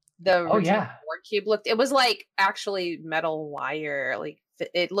the original Borg cube looked? It was like actually metal wire. Like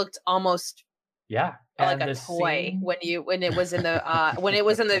it looked almost Yeah, like and a the toy scene- when it was in the when it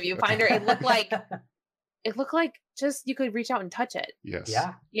was in the viewfinder. It looked like just you could reach out and touch it, Yes.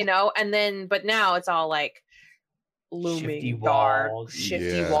 yeah. you know. And then, but now it's all like looming, Shifty dark, walls. shifty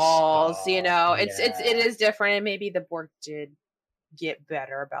Yes. walls. You Oh, know, it yeah. is different, and maybe the Borg did get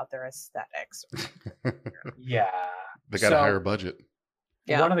better about their aesthetics. Yeah. They got a So- higher budget.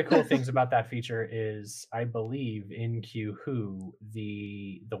 Yeah. One of the cool things about that feature is, I believe in Q Who,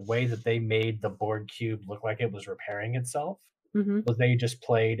 the way that they made the Borg cube look like it was repairing itself Mm-hmm. was they just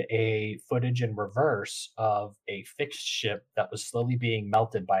played a footage in reverse of a fixed ship that was slowly being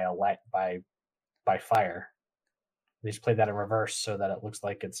melted by by fire. They just played that in reverse so that it looks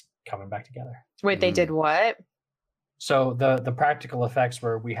like it's coming back together. Wait, they did what? So the practical effects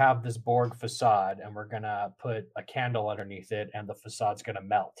were, we have this Borg facade and we're gonna put a candle underneath it and the facade's gonna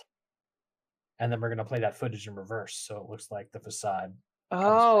melt. And then we're gonna play that footage in reverse so it looks like the facade.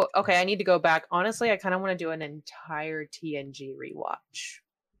 Oh, okay. I need to go back. Honestly, I kind of want to do an entire TNG rewatch.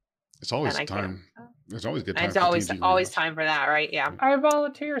 It's always And I can't- time. It's always good time. It's for always TNG always rewatch. time for that, right? Yeah. I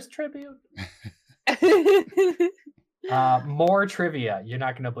volunteer as tribute. More trivia. You're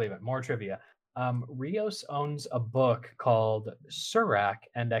not gonna believe it. More trivia. Rios owns a book called Surak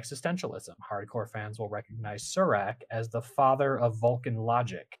and Existentialism. Hardcore fans will recognize Surak as the father of Vulcan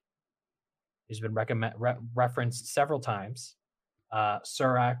logic. He's been referenced several times.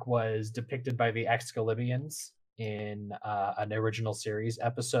 Surak was depicted by the Excalibians in an original series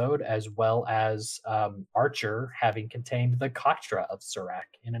episode, as well as Archer having contained the Katra of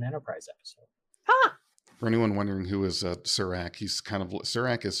Surak in an Enterprise episode. Huh. For anyone wondering who is Surak,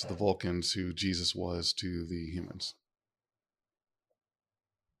 Surak is the Vulcans who Jesus was to the humans.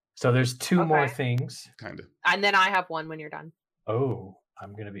 So there's two more Okay. things. Kind of. And then I have one when you're done. Oh,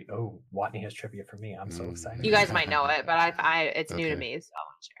 I'm gonna be. Oh, Watney has trivia for me. I'm so excited. You guys might know it, but I it's new to Okay. me, so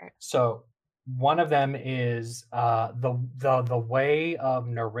I'll share it. So one of them is the way of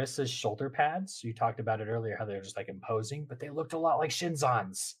Narissa's shoulder pads. You talked about it earlier, how they're just like imposing, but they looked a lot like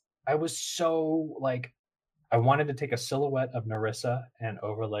Shinzon's. I was so like, I wanted to take a silhouette of Narissa and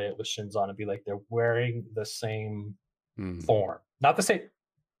overlay it with Shinzon and be like, they're wearing the same Mm. form, not the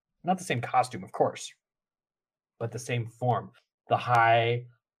same costume, of course, but the same form. The high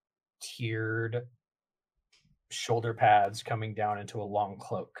tiered shoulder pads coming down into a long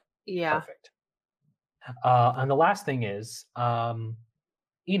cloak. Yeah. Perfect. And the last thing is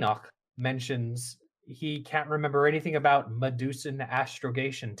Enoch mentions he can't remember anything about Medusan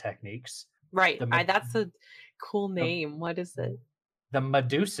astrogation techniques. Right. The Med- That's a cool name. What is it? The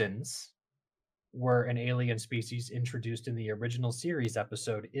Medusans were an alien species introduced in the original series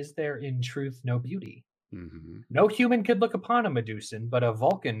episode, Is There in Truth No Beauty? Mm-hmm. No human could look upon a Medusan, but a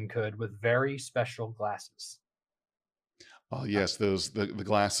Vulcan could with very special glasses. Oh yes, those the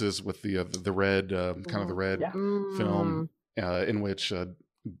glasses with the red kind of the red Yeah. film in which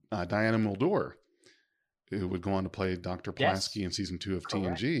Diana Muldaur, who would go on to play Dr. Pulaski Yes. in season 2 of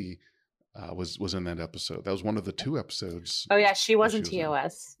Correct. TNG, was in that episode. That was one of the 2 episodes. Oh yeah, she was in she was in.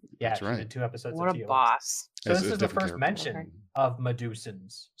 TOS. Yeah, That's she right. did 2 episodes What of a TOS. boss. So As this a is the different first character. mention of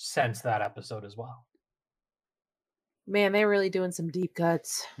Medusans since that episode as well. Man, they're really doing some deep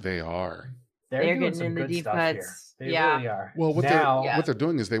cuts. They are. They're doing getting some in the good deep stuff cuts. here. They Yeah. really are. Well, what now, Yeah. they're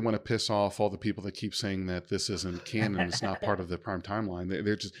doing is they want to piss off all the people that keep saying that this isn't canon, it's not part of the prime timeline.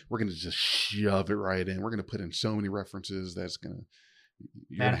 We're going to just shove it right in. We're going to put in so many references that's going to.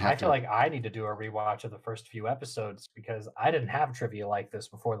 man, I feel like I need to do a rewatch of the first few episodes because I didn't have trivia like this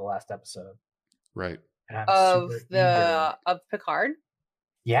before the last episode. right. And I'm Of super the eager. of Picard.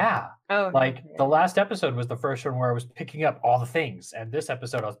 Yeah. Oh, Like the last episode was the first one where I was picking up all the things, and this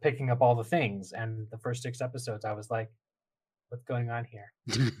episode I was picking up all the things, and the first 6 episodes I was like, "What's going on here?"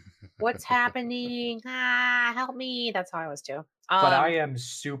 what's happening? Help me. That's how I was too. But I am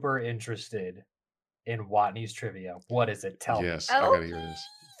super interested in Watney's trivia. What is it? Tell Yes, me. I Oh. got to hear this.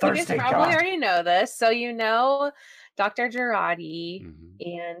 You guys Thursday probably God. already know this. So you know Dr. Girardi Mhm.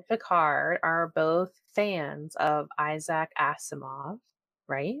 and Picard are both fans of Isaac Asimov,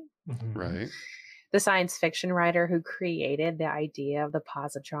 right? Mhm. Right. The science fiction writer who created the idea of the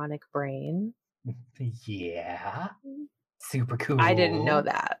positronic brain. Yeah. Super cool. I didn't know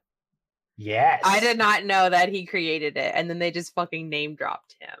that. Yes. I did not know that he created it. And then they just fucking name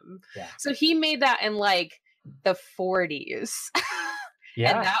dropped him. Yeah. So he made that in like the 40s.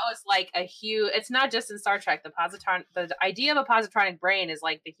 Yeah. And that was like a huge, it's not just in Star Trek. The idea of a positronic brain is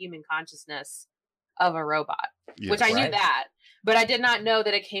like the human consciousness of a robot, which Yes. I knew Right. that, but I did not know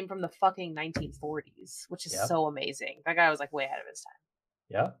that it came from the fucking 1940s, which is Yep. so amazing. That guy was like way ahead of his time.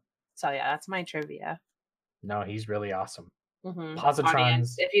 Yep. So yeah, that's my trivia. No, he's really awesome. Mhm. Positrons.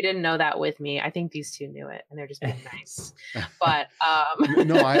 Audience, if you didn't know that with me, I think these two knew it and they're just being nice. But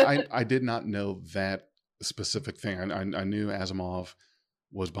No, I did not know that specific thing. I knew Asimov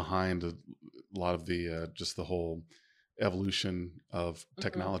was behind a lot of the just the whole evolution of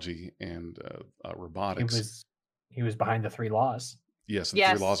technology and robotics. He was behind the 3 laws. Yes, the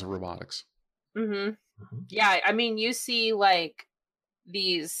Yes. 3 laws of robotics. mhm. Mhm. Yeah, I mean, you see like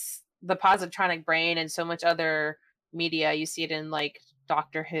the positronic brain and so much other media. You see it in like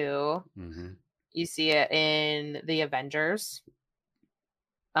Doctor Who. Hmm. You see it in the Avengers.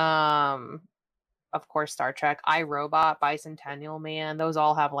 Of course, Star Trek, iRobot, Bicentennial Man. Those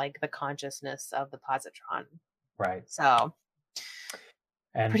all have like the consciousness of the positron. Right. So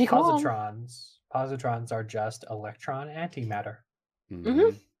And Pretty cool. positrons are just electron antimatter.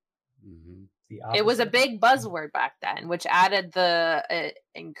 Mhm. Hmm. The it was a opposite. big buzzword back then, which added the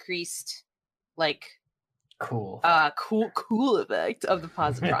increased like cool. cool effect of the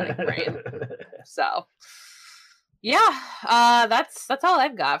positronic brain. So yeah, that's all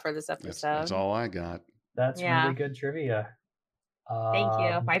I've got for this episode. That's all I got. That's Yeah. really good trivia. Thank you.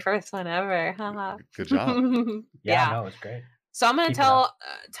 Um, My first one ever. Haha. Good job. Yeah, Yeah. no, it's great. So I'm gonna Keep it up.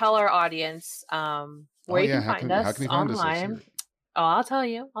 tell our audience where you can how find how us can you find us? Let's online. hear it. Oh, I'll tell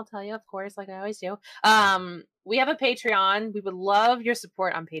you, of course, like I always do. we have a Patreon. We would love your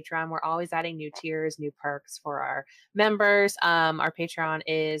support on Patreon. We're always adding new tiers, new perks for our members. Our Patreon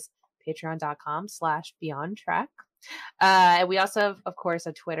is patreon.com/BeyondTrek. And we also have, of course,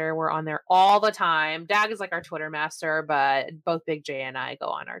 a Twitter. We're on there all the time. Dag is like our Twitter master, but both Big J and I go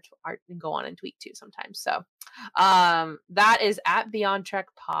on go on and tweet too sometimes. So that is at Beyond Trek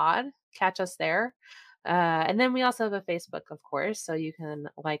Pod. Catch us there. And then we also have a Facebook, of course, so you can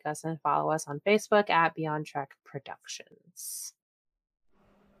like us and follow us on Facebook at Beyond Trek Productions.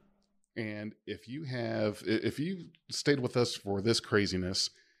 And if you stayed with us for this craziness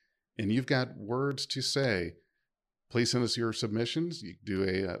and you've got words to say, please send us your submissions. You do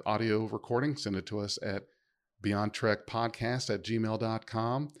a audio recording, send it to us at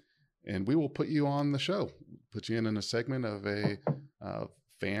beyondtrekpodcast@gmail.com, and we will put you on the show, put you in a segment of a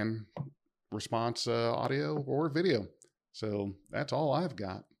fan response audio or video. So that's all I've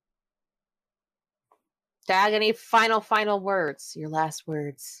got. Dag, any final words? Your last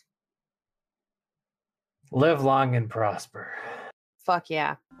words. Live long and prosper. Fuck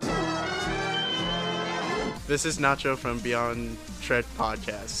yeah. This is Nacho from Beyond Trek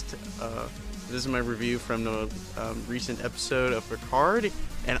Podcast. This is my review from the recent episode of Picard,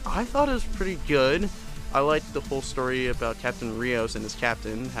 and I thought it was pretty good. I liked the whole story about Captain Rios and his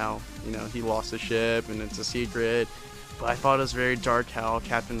captain, how, he lost the ship and it's a secret. But I thought it was very dark how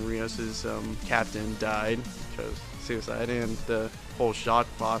Captain Rios' captain died, chose suicide, and the whole shot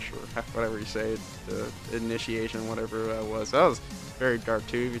flash, or whatever you say, the initiation, whatever that was very dark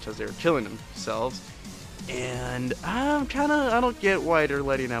too, because they were killing themselves. And I don't get why they're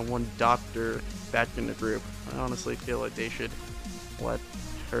letting that one doctor back in the group. I honestly feel like they should let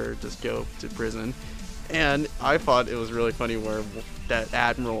her just go to prison. And I thought it was really funny where that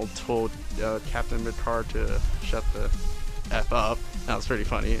admiral told Captain Picard to shut the F up. That was pretty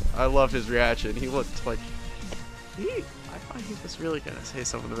funny. I loved his reaction. He looked like I thought he was really gonna say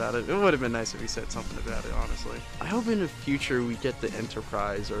something about it. It would have been nice if he said something about it, honestly. I hope in the future we get the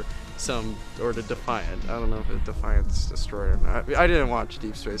Enterprise or the Defiant. I don't know if the Defiant's destroyed or not. I didn't watch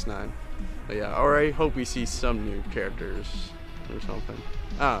Deep Space Nine, but yeah. Or I hope we see some new characters or something.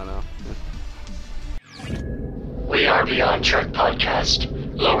 I don't know. We are Beyond Trek Podcast.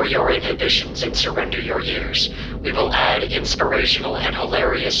 Lower your inhibitions and surrender your ears. We will add inspirational and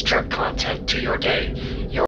hilarious Trek content to your day